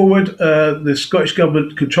straightforward. The Scottish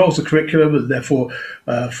Government controls the curriculum, and therefore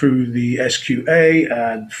through the SQA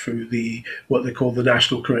and through what they call the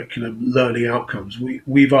National Curriculum Learning Outcomes.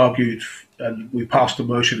 We've argued, and we passed a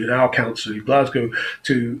motion in our council in Glasgow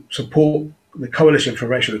to support the Coalition for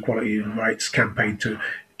Racial Equality and Rights campaign to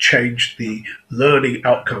change the learning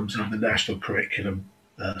outcomes in the national curriculum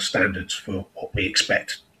standards for what we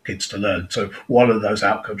expect kids to learn. So one of those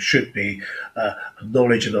outcomes should be a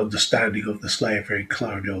knowledge and understanding of the slavery and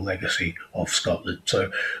colonial legacy of Scotland.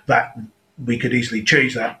 So that we could easily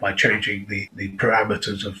change that by changing the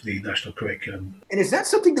parameters of the national curriculum. And is that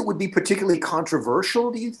something that would be particularly controversial,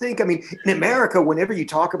 do you think? I mean, in America, whenever you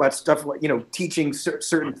talk about stuff like, teaching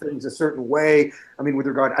certain things a certain way, I mean, with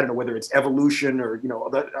regard, I don't know whether it's evolution or,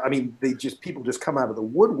 people just come out of the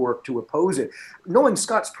woodwork to oppose it. Knowing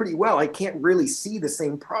Scots pretty well, I can't really see the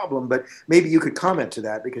same problem, but maybe you could comment to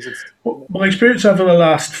that, because it's... Well, my experience over the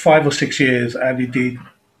last 5 or 6 years, and indeed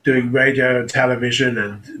doing radio and television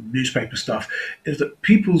and newspaper stuff, is that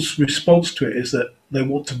people's response to it is that they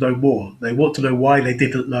want to know more. They want to know why they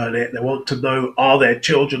didn't learn it. They want to know, are their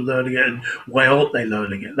children learning it, and why aren't they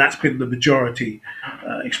learning it? That's been the majority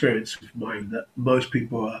experience of mine, that most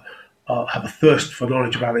people have a thirst for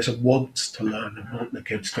knowledge about this and want to learn and want the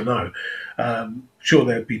kids to know. Sure,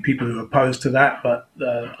 there'd be people who are opposed to that, but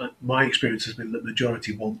my experience has been that the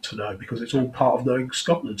majority want to know, because it's all part of knowing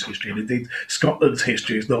Scotland's history. And indeed, Scotland's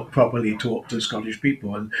history is not properly taught to Scottish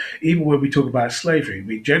people. And even when we talk about slavery,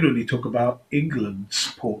 we generally talk about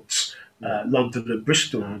England's ports, London and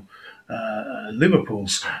Bristol,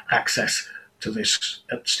 Liverpool's access to this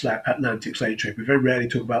Atlantic slave trade. We very rarely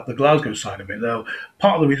talk about the Glasgow side of it. Now,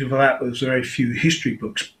 part of the reason for that was very few history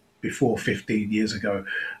books before 15 years ago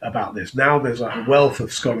about this. Now there's a wealth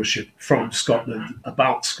of scholarship from Scotland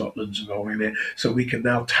about Scotland's role in it, so we can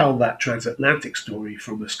now tell that transatlantic story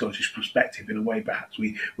from a Scottish perspective in a way perhaps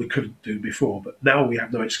we couldn't do before. But now we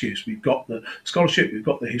have no excuse. We've got the scholarship, we've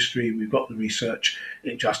got the history, we've got the research.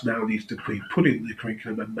 It just now needs to be put in the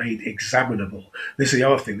curriculum and made examinable. This is the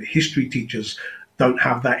other thing, that history teachers don't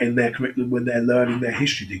have that in their curriculum when they're learning their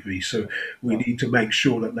history degree. So we need to make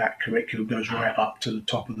sure that that curriculum goes right up to the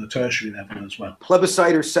top of the tertiary level as well.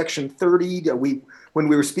 Plebisciter Section 30. When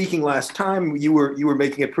we were speaking last time, you were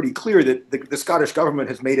making it pretty clear that the Scottish government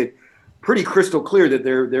has made it pretty crystal clear that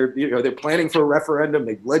they're planning for a referendum.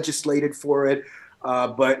 They've legislated for it.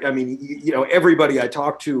 But I mean, everybody I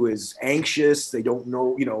talk to is anxious. They don't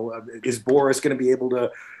know, is Boris going to be able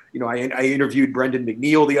to? I interviewed Brendan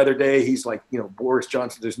McNeil the other day. He's like, Boris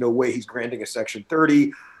Johnson, there's no way he's granting a Section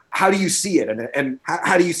 30. How do you see it? And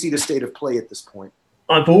how do you see the state of play at this point?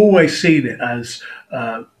 I've always seen it as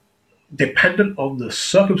dependent on the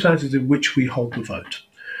circumstances in which we hold the vote.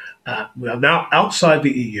 We are now outside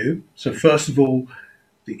the EU. So first of all,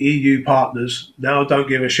 the EU partners now don't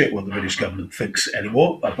give a shit what the British government thinks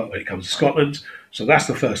anymore when it comes to Scotland. So that's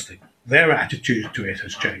the first thing. Their attitude to it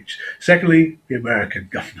has changed. Secondly, the American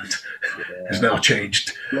government has now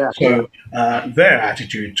changed. Yeah. So their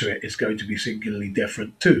attitude to it is going to be singularly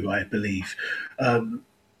different too, I believe.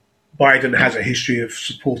 Biden has a history of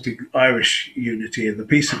supporting Irish unity in the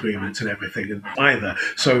peace agreements and everything either.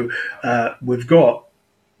 So we've got,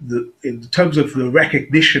 in terms of the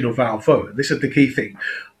recognition of our vote, and this is the key thing,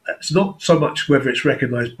 it's not so much whether it's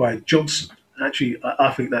recognised by Johnson. Actually,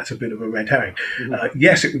 I think that's a bit of a red herring.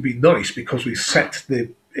 Yes, it would be nice because we set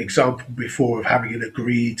the example before of having an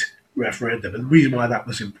agreed referendum. And the reason why that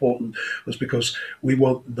was important was because we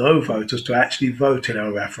want no voters to actually vote in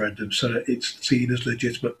our referendum so that it's seen as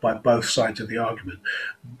legitimate by both sides of the argument.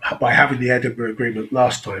 By having the Edinburgh Agreement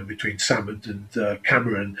last time between Salmond and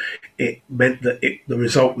Cameron, it meant that the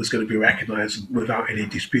result was going to be recognised without any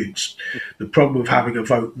disputes. The problem of having a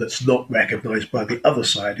vote that's not recognised by the other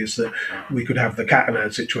side is that we could have the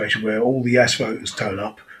Catalan situation where all the yes voters turn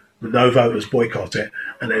up, the no voters boycott it,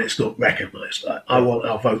 and then it's not recognised. I want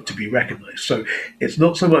our vote to be recognised. So it's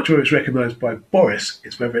not so much whether it's recognised by Boris,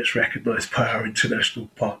 it's whether it's recognised by our international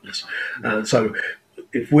partners. And so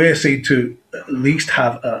if we're seen to at least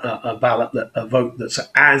have a ballot, a vote that's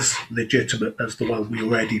as legitimate as the one we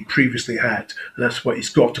already previously had, and that's what it's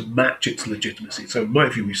got to match its legitimacy. So in my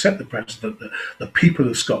view, we set the precedent that the people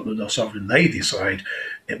of Scotland are sovereign. They decide.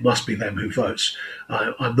 It must be them who votes.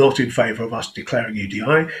 I'm not in favour of us declaring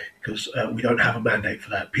UDI because we don't have a mandate for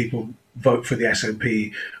that. People vote for the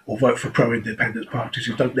SNP or vote for pro-independence parties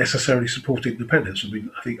who don't necessarily support independence. I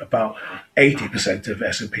mean, I think about 80% of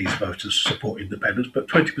SNP's voters support independence, but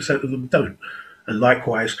 20% of them don't. And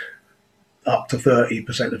likewise, up to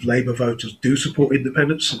 30% of Labour voters do support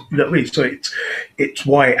independence. You know what I mean? So it's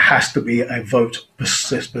why it has to be a vote,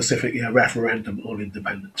 specifically a referendum on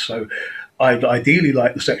independence. So I'd ideally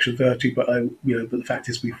like the Section 30, but but the fact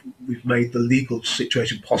is we've made the legal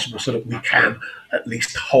situation possible so that we can at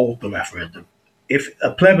least hold the referendum. If a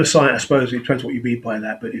plebiscite, I suppose it depends what you mean by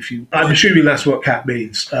that, but I'm assuming that's what CAT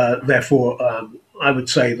means. Therefore, I would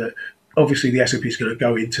say that obviously the SNP is going to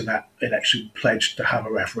go into that election pledged to have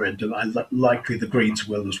a referendum. Likely the Greens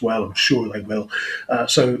will as well. I'm sure they will.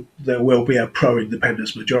 So there will be a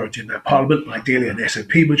pro-independence majority in that parliament, ideally an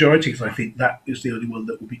SNP majority, because I think that is the only one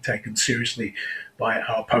that will be taken seriously by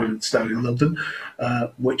our opponents down in London,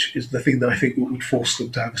 which is the thing that I think would force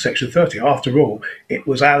them to have a Section 30. After all, it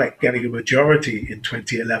was Alec getting a majority in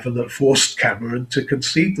 2011 that forced Cameron to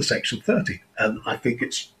concede the Section 30. And I think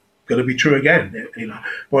it's going to be true again.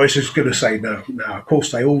 Boris is going to say no. Now, of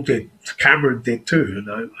course, they all did. Cameron did too.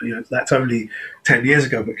 And that's only 10 years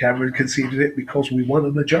ago, but Cameron conceded it because we won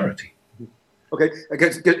a majority. Okay,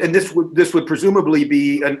 and this would presumably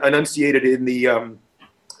be enunciated in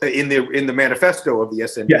the manifesto of the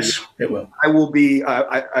SNP. Yes, it will. I will be.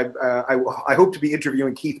 I hope to be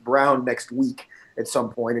interviewing Keith Brown next week at some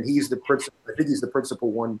point, and he's the principal. I think he's the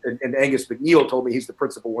principal one, and Angus McNeil told me he's the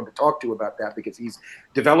principal one to talk to about that because he's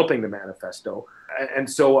developing the manifesto. And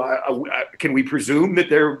so, can we presume that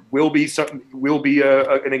there will be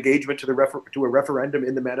an engagement to a referendum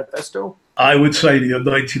in the manifesto? I would say that you're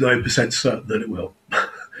 99% certain that it will.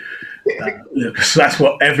 Because that's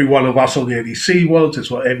what every one of us on the NEC wants, it's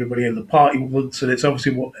what everybody in the party wants, and it's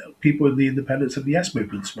obviously what people in the independence and the yes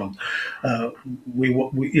movements want.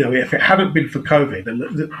 If it hadn't been for COVID,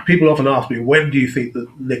 and people often ask me, when do you think that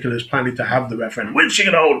Nicola's planning to have the referendum? When's she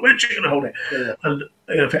going to hold it? When's she going to hold it? Yeah. And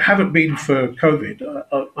if it hadn't been for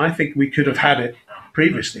COVID, I think we could have had it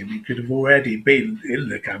previously. We could have already been in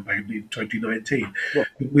the campaign in 2019. Yeah.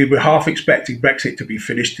 We were half expecting Brexit to be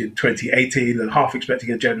finished in 2018 and half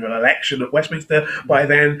expecting a general election at Westminster by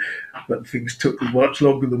then, but things took much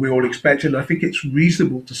longer than we all expected. And I think it's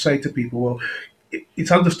reasonable to say to people, well,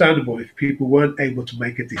 it's understandable if people weren't able to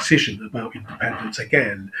make a decision about independence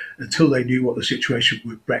again until they knew what the situation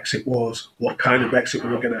with Brexit was, what kind of Brexit we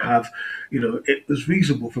were going to have. It was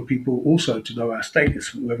reasonable for people also to know our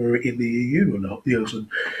status, whether we're in the EU or not.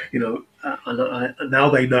 And now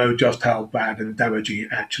they know just how bad and damaging it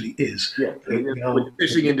actually is. Yeah, They with the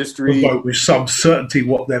fishing industry. vote with some certainty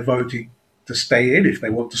what they're voting to stay in if they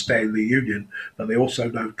want to stay in the union, but they also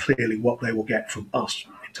know clearly what they will get from us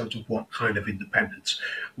in terms of what kind of independence.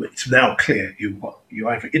 It's now clear you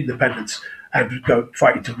either independence and go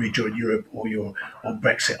fighting to rejoin Europe, or you're on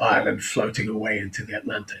Brexit Island floating away into the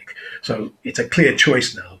Atlantic. So it's a clear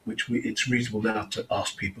choice now, it's reasonable now to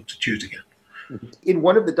ask people to choose again. In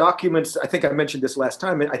one of the documents, I think I mentioned this last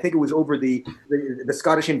time, I think it was over the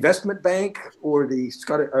Scottish Investment Bank or the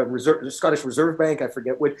Scottish Reserve Bank, I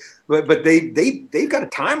forget what, but they've got a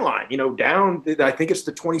timeline, down, I think it's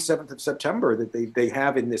the 27th of September that they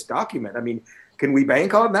have in this document. I mean, can we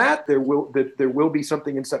bank on that? There will be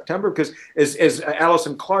something in September, because as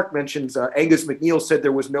Alison Clark mentions, Angus MacNeil said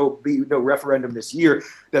there was no referendum this year.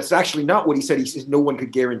 That's actually not what he said. He said no one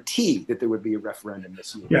could guarantee that there would be a referendum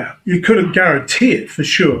this year. Yeah, you couldn't guarantee it for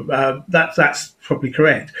sure. That's probably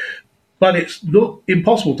correct. But it's not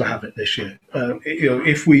impossible to have it this year.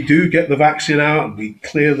 If we do get the vaccine out and we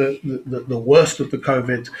clear the worst of the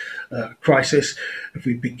COVID crisis, if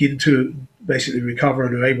we begin to basically recover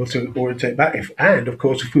and are able to orientate back, and of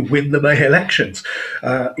course, if we win the May elections,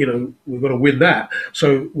 we've got to win that.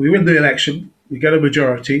 So we win the election, we get a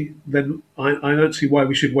majority, then I don't see why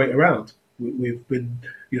we should wait around. We've been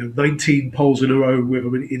 19 polls in a row with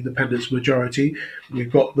an independence majority.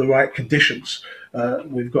 We've got the right conditions.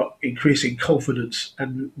 We've got increasing confidence,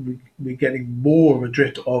 and we're getting more of a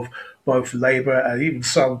drift of both Labour and even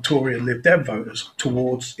some Tory and Lib Dem voters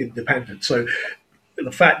towards independence. So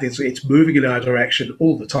the fact is, it's moving in our direction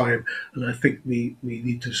all the time, and I think we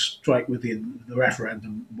need to strike within the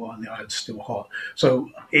referendum while the iron's still hot. So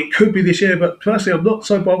it could be this year, but personally, I'm not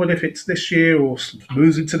so bothered if it's this year or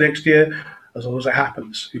moves into next year, as long as it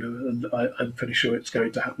happens, and I'm pretty sure it's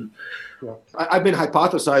going to happen. Yeah. I've been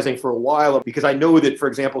hypothesizing for a while, because I know that, for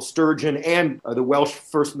example, Sturgeon and the Welsh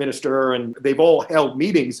First Minister, and they've all held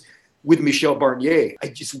meetings with Michel Barnier. I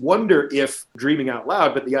just wonder if, dreaming out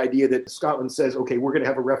loud, but the idea that Scotland says, okay, we're going to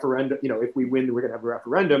have a referendum, if we win, we're going to have a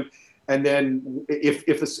referendum. And then if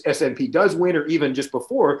the SNP does win, or even just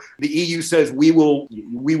before, the EU says, we will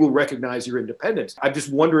recognize your independence. I'm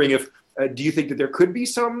just wondering if, do you think that there could be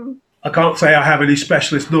some? I can't say I have any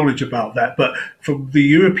specialist knowledge about that, but from the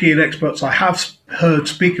European experts I have heard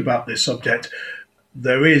speak about this subject,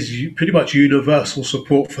 there is pretty much universal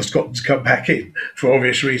support for Scotland to come back in, for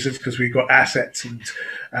obvious reasons, because we've got assets and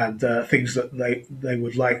things that they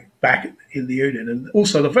would like back in the Union. And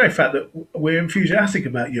also the very fact that we're enthusiastic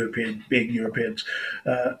about being Europeans.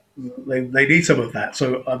 They need some of that.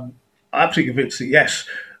 So I'm absolutely convinced that, yes,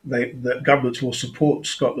 that governments will support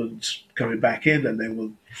Scotland's coming back in, and they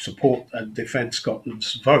will support and defend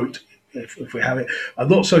Scotland's vote if we have it. I'm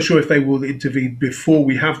not so sure if they will intervene before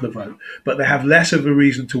we have the vote, but they have less of a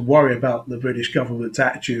reason to worry about the British government's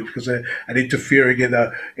attitude, because they're interfering in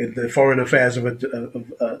the foreign affairs of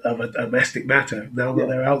a domestic matter now that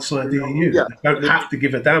they're outside the EU. Yeah. They don't have to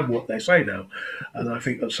give a damn what they say now, and I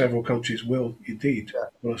think that several countries will indeed.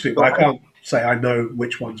 Yeah. I can't say I know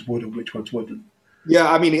which ones would and which ones wouldn't.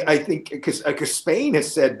 Yeah, I mean, I think because Spain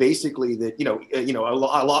has said basically that a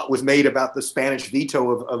lot was made about the Spanish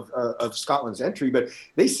veto of Scotland's entry, but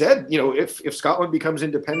they said if Scotland becomes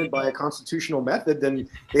independent by a constitutional method, then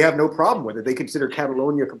they have no problem with it. They consider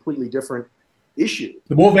Catalonia a completely different issue.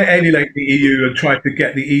 The more they alienate the EU and try to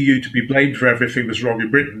get the EU to be blamed for everything that's wrong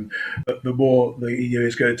in Britain, the more the EU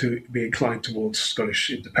is going to be inclined towards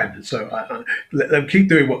Scottish independence. So let them keep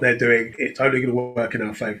doing what they're doing. It's only going to work in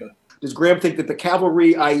our favour. Does Graham think that the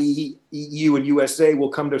cavalry, i.e. EU and USA, will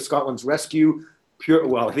come to Scotland's rescue?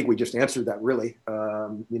 Well, I think we just answered that, really. I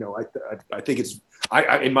think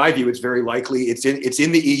in my view, it's very likely. It's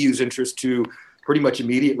in the EU's interest to pretty much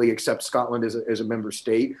immediately accept Scotland as a member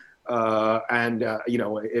state. And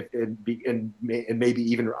maybe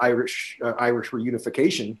even Irish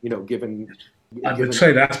reunification, given I would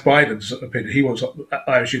say that's Biden's opinion. He wants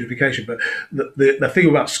Irish unification. But the thing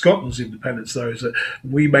about Scotland's independence, though, is that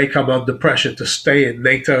we may come under pressure to stay in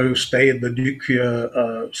NATO, stay in the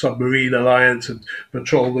nuclear submarine alliance, and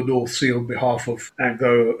patrol the North Sea on behalf of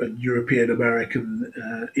Anglo and European American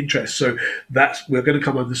interests. So we're going to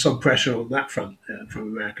come under some pressure on that front from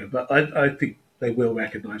America. But I think they will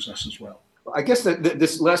recognise us as well. I guess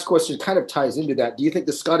this last question kind of ties into that. Do you think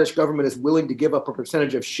the Scottish government is willing to give up a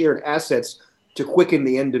percentage of shared assets to quicken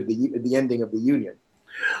the ending of the union?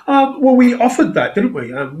 Well, we offered that, didn't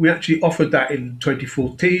we? We actually offered that in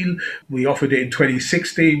 2014. We offered it in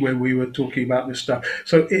 2016 when we were talking about this stuff.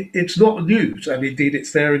 So it's not news, and indeed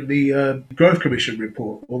it's there in the Growth Commission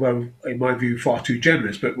report, although in my view far too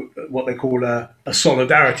generous, but what they call a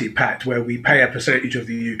solidarity pact, where we pay a percentage of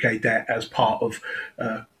the UK debt as part of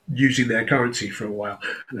using their currency for a while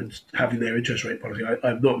and having their interest rate policy.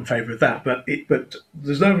 I'm not in favour of that, but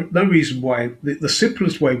there's no reason why. The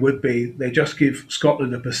simplest way would be they just give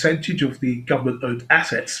Scotland a percentage of the government-owned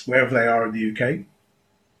assets wherever they are in the UK.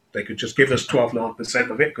 They could just give us 12.5%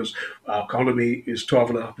 of it because our economy is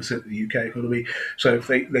 12.5% of the UK economy. So if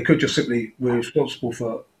they could just simply, we're responsible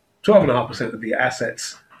for 12.5% of the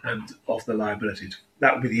assets and of the liabilities.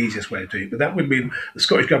 That would be the easiest way of doing it. But that would mean the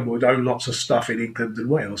Scottish government would own lots of stuff in England and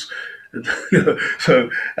Wales. And, so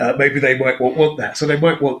maybe they might want that. So they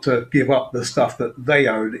might want to give up the stuff that they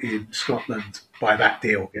own in Scotland by that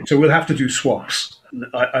deal. So we'll have to do swaps.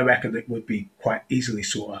 I reckon it would be quite easily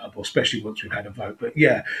sortable, especially once we've had a vote. But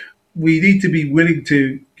yeah, we need to be willing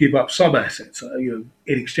to give up some assets. In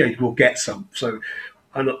exchange, we'll get some. So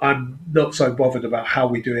I'm not so bothered about how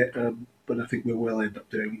we do it, but I think we will end up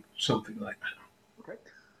doing something like that.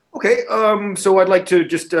 Okay, so I'd like to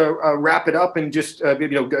just wrap it up and just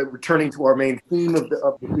returning to our main theme of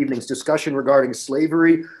the evening's discussion regarding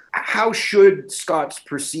slavery. How should Scots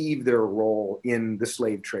perceive their role in the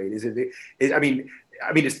slave trade? I mean,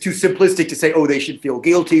 it's too simplistic to say, oh, they should feel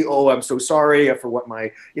guilty. Oh, I'm so sorry for what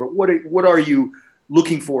what are you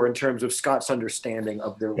looking for in terms of Scots' understanding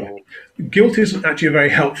of their role? Guilt isn't actually a very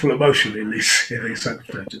helpful emotion in these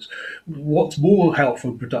circumstances. What's more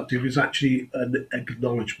helpful and productive is actually an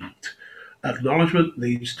acknowledgement. Acknowledgement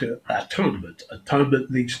leads to atonement. Atonement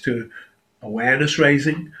leads to awareness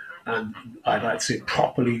raising, and I'd like to see it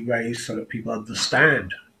properly raised so that people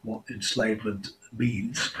understand what enslavement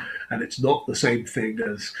means. And it's not the same thing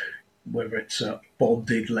as whether it's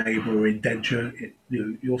bonded labour or indenture.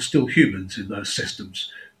 You're still humans in those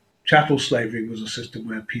systems. Chattel slavery was a system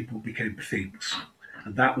where people became things,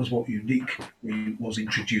 and that was what uniquely was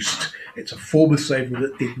introduced. It's a form of slavery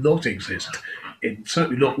that did not exist,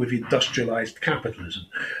 certainly not with industrialised capitalism,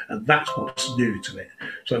 and that's what's new to it.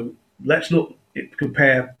 So let's not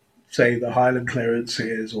compare, say, the Highland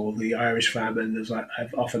clearances or the Irish famine, as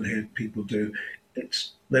I've often heard people do.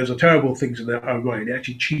 Those are terrible things in their own right. It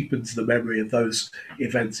actually cheapens the memory of those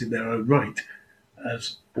events in their own right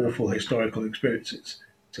as awful historical experiences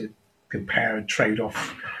to compare and trade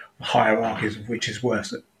off hierarchies of which is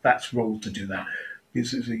worse. That's wrong to do that.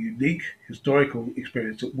 This is a unique historical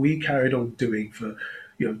experience that we carried on doing for,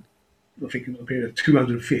 I think in a period of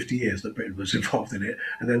 250 years that Britain was involved in it,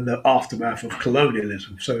 and then the aftermath of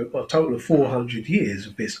colonialism. So a total of 400 years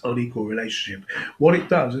of this unequal relationship. What it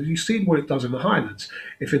does, and you've seen what it does in the Highlands.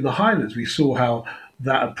 If in the Highlands we saw how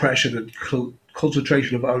that oppression and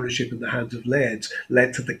concentration of ownership in the hands of lairds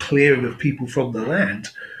led to the clearing of people from the land,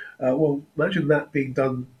 well, imagine that being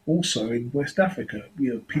done also in West Africa.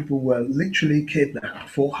 People were literally kidnapped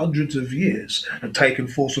for hundreds of years and taken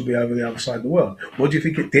forcibly over the other side of the world. What do you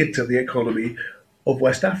think it did to the economy of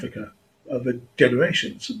West Africa over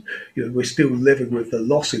generations? And, we're still living with the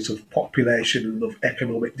losses of population and of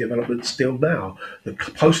economic development still now. The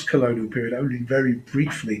post-colonial period only very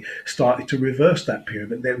briefly started to reverse that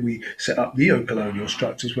period, and then we set up neo-colonial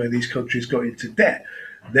structures where these countries got into debt,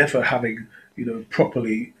 never having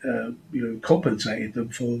properly, compensated them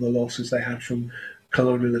for the losses they had from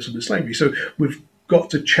colonialism and slavery. So we've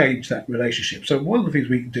got to change that relationship. So one of the things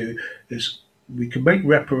we can do is we can make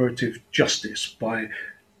reparative justice by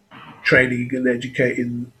training and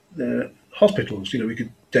educating the hospitals. We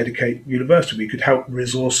could dedicate university. We could help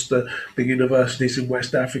resource the universities in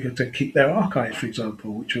West Africa to keep their archives, for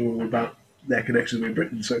example, which are all about their connections with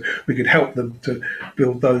Britain. So we could help them to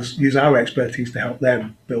build those, use our expertise to help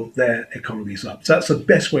them build their economies up. So that's the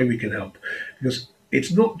best way we can help, because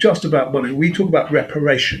it's not just about money. We talk about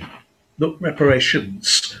reparation, not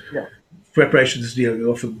reparations. Yeah. Reparations, we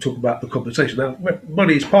often talk about the compensation. Now,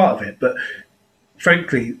 money is part of it, but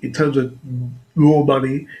frankly, in terms of raw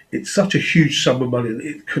money, it's such a huge sum of money that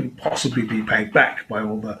it couldn't possibly be paid back by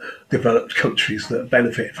all the developed countries that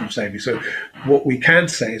benefit from slavery. So, what we can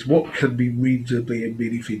say is what can be reasonably and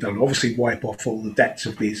meaningfully done. Obviously, wipe off all the debts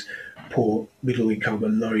of these poor middle income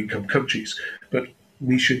and low income countries, but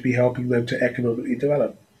we should be helping them to economically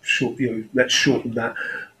develop. Let's shorten that.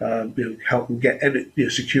 Help them get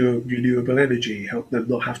secure renewable energy. Help them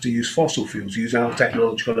not have to use fossil fuels. Use our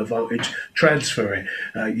technological advantage, transfer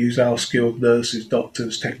it. Use our skilled nurses,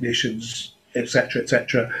 doctors, technicians,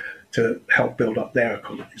 etc., to help build up their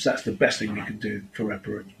economies. That's the best thing we can do for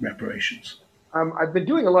reparations. I've been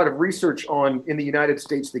doing a lot of research on, in the United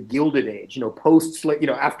States, the Gilded Age.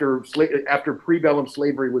 After pre-bellum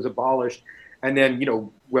slavery was abolished, and then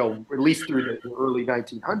at least through the early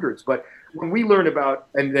 1900s. But when we learn about,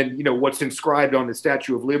 and then what's inscribed on the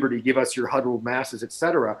Statue of Liberty, give us your huddled masses,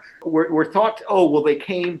 etc., we're thought, they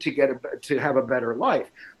came to have a better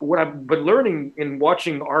life. But what I've been learning in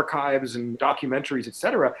watching archives and documentaries,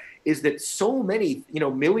 etc., is that so many,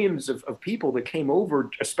 millions of people that came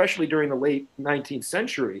over, especially during the late 19th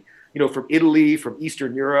century, from Italy, from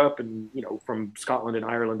Eastern Europe, and from Scotland and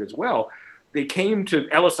Ireland as well. They came to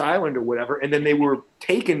Ellis Island or whatever, and then they were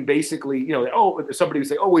taken basically, somebody would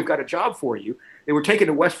say, we've got a job for you. They were taken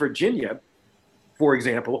to West Virginia, for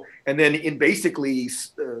example, and then in basically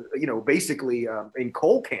in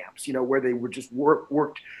coal camps, where they were just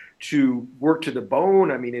worked to the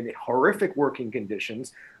bone. I mean, in horrific working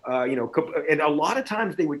conditions, and a lot of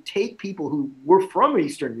times they would take people who were from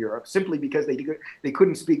Eastern Europe simply because they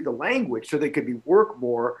couldn't speak the language, so they could work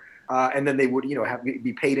more. And then they would,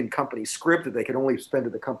 be paid in company script that they could only spend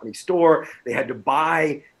at the company store. They had to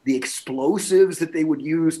buy the explosives that they would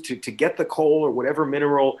use to get the coal or whatever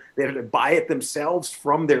mineral. They had to buy it themselves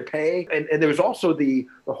from their pay. And there was also the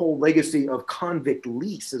whole legacy of convict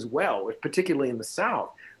lease as well, particularly in the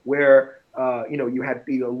South, where you had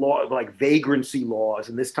law like vagrancy laws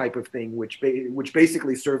and this type of thing, which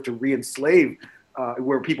basically served to re-enslave,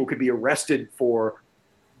 where people could be arrested for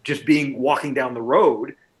just walking down the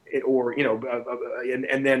road. Or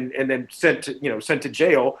and then sent to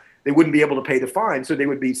jail. They wouldn't be able to pay the fine, so they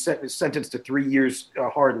would be sentenced to 3 years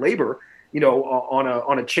hard labor.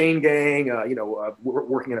 On a chain gang.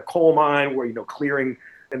 Working in a coal mine, where clearing,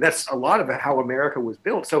 and that's a lot of how America was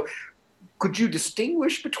built. So, could you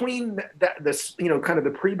distinguish between this kind of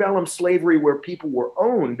the pre-bellum slavery where people were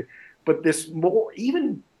owned, but this more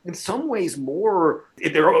even in some ways more,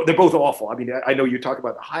 they're both awful. I mean, I know you talk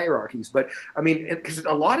about the hierarchies, but I mean, because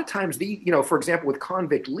a lot of times for example, with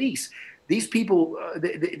convict lease, these people,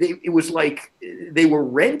 it was like they were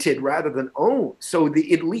rented rather than owned. So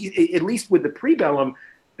at least with the pre-bellum,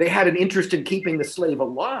 they had an interest in keeping the slave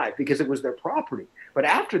alive because it was their property. But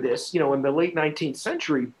after this, in the late 19th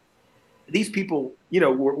century, these people,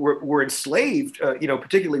 were enslaved,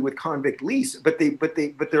 particularly with convict lease, but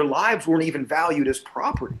their lives weren't even valued as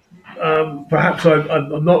property. Perhaps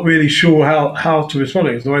I'm not really sure how to respond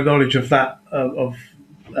to it. My knowledge of that of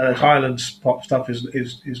Highlands pop stuff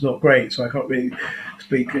is not great, so I can't really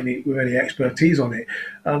speak with any expertise on it.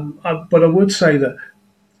 But I would say that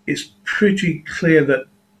it's pretty clear that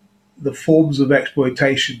the forms of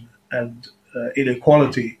exploitation and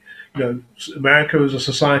inequality. America was a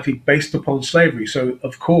society based upon slavery, so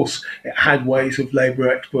of course it had ways of labor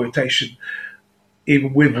exploitation,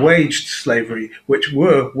 even with waged slavery, which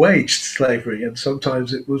were waged slavery, and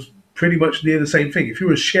sometimes it was pretty much near the same thing. If you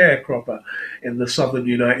were a sharecropper in the southern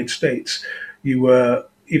United States, you were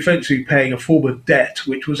eventually paying a form of debt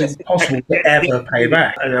which was impossible to ever pay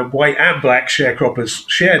back. And white and black sharecroppers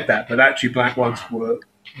shared that, but actually black ones were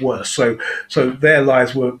worse. So their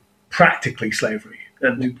lives were practically slavery.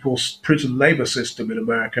 And of course, prison labor system in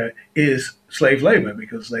America is slave labor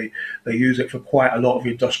because they use it for quite a lot of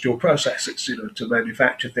industrial processes, to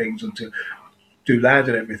manufacture things and to do land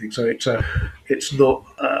and everything. So it's not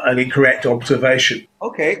an incorrect observation.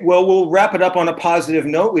 Okay, well, we'll wrap it up on a positive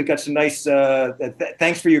note. We've got some nice.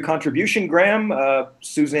 Thanks for your contribution, Graham,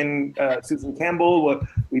 Susan Campbell.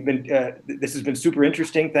 This has been super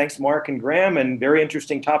interesting. Thanks, Mark and Graham, and very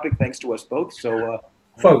interesting topic. Thanks to us both. So.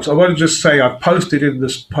 Folks, I want to just say I've posted in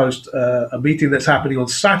this post a meeting that's happening on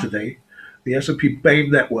Saturday. The S&P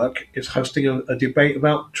Bain Network is hosting a debate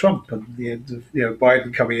about Trump and the end of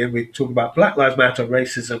Biden coming in. We talk about Black Lives Matter,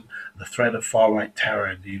 racism, the threat of far-right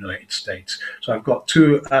terror in the United States. So I've got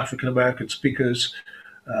two African-American speakers,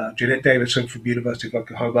 Jeanette Davidson from University of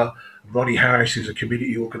Oklahoma, Ronnie Harris, who's a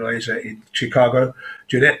community organizer in Chicago.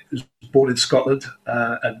 Jeanette was born in Scotland,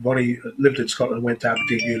 and Ronnie lived in Scotland and went to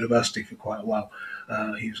Aberdeen University for quite a while.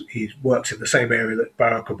 He works in the same area that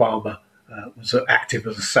Barack Obama was active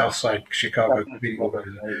as a Southside Chicago community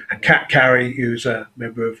organizer. And Kat Carey, who's a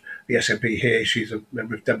member of the SNP here, she's a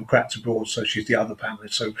member of Democrats Abroad, so she's the other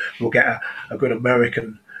panelist. So we'll get a good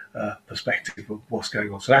American perspective of what's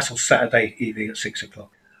going on. So that's on Saturday evening at 6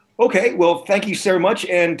 o'clock. Okay, well, thank you so much.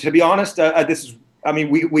 And to be honest, this is, I mean,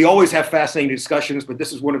 we always have fascinating discussions, but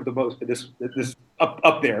this is one of the most, this is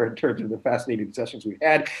up there in terms of the fascinating discussions we've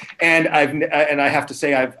had. And I have to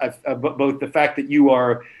say, I've both the fact that you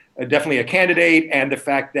are definitely a candidate and the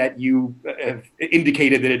fact that you have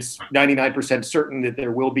indicated that it's 99% certain that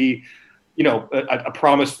there will be, you know, a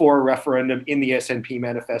promise for a referendum in the SNP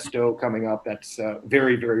manifesto coming up. That's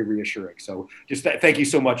very, very reassuring. So just thank you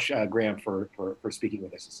so much, Graham, for speaking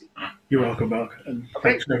with us this evening. You're welcome, Mark. And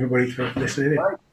thanks to everybody for listening in.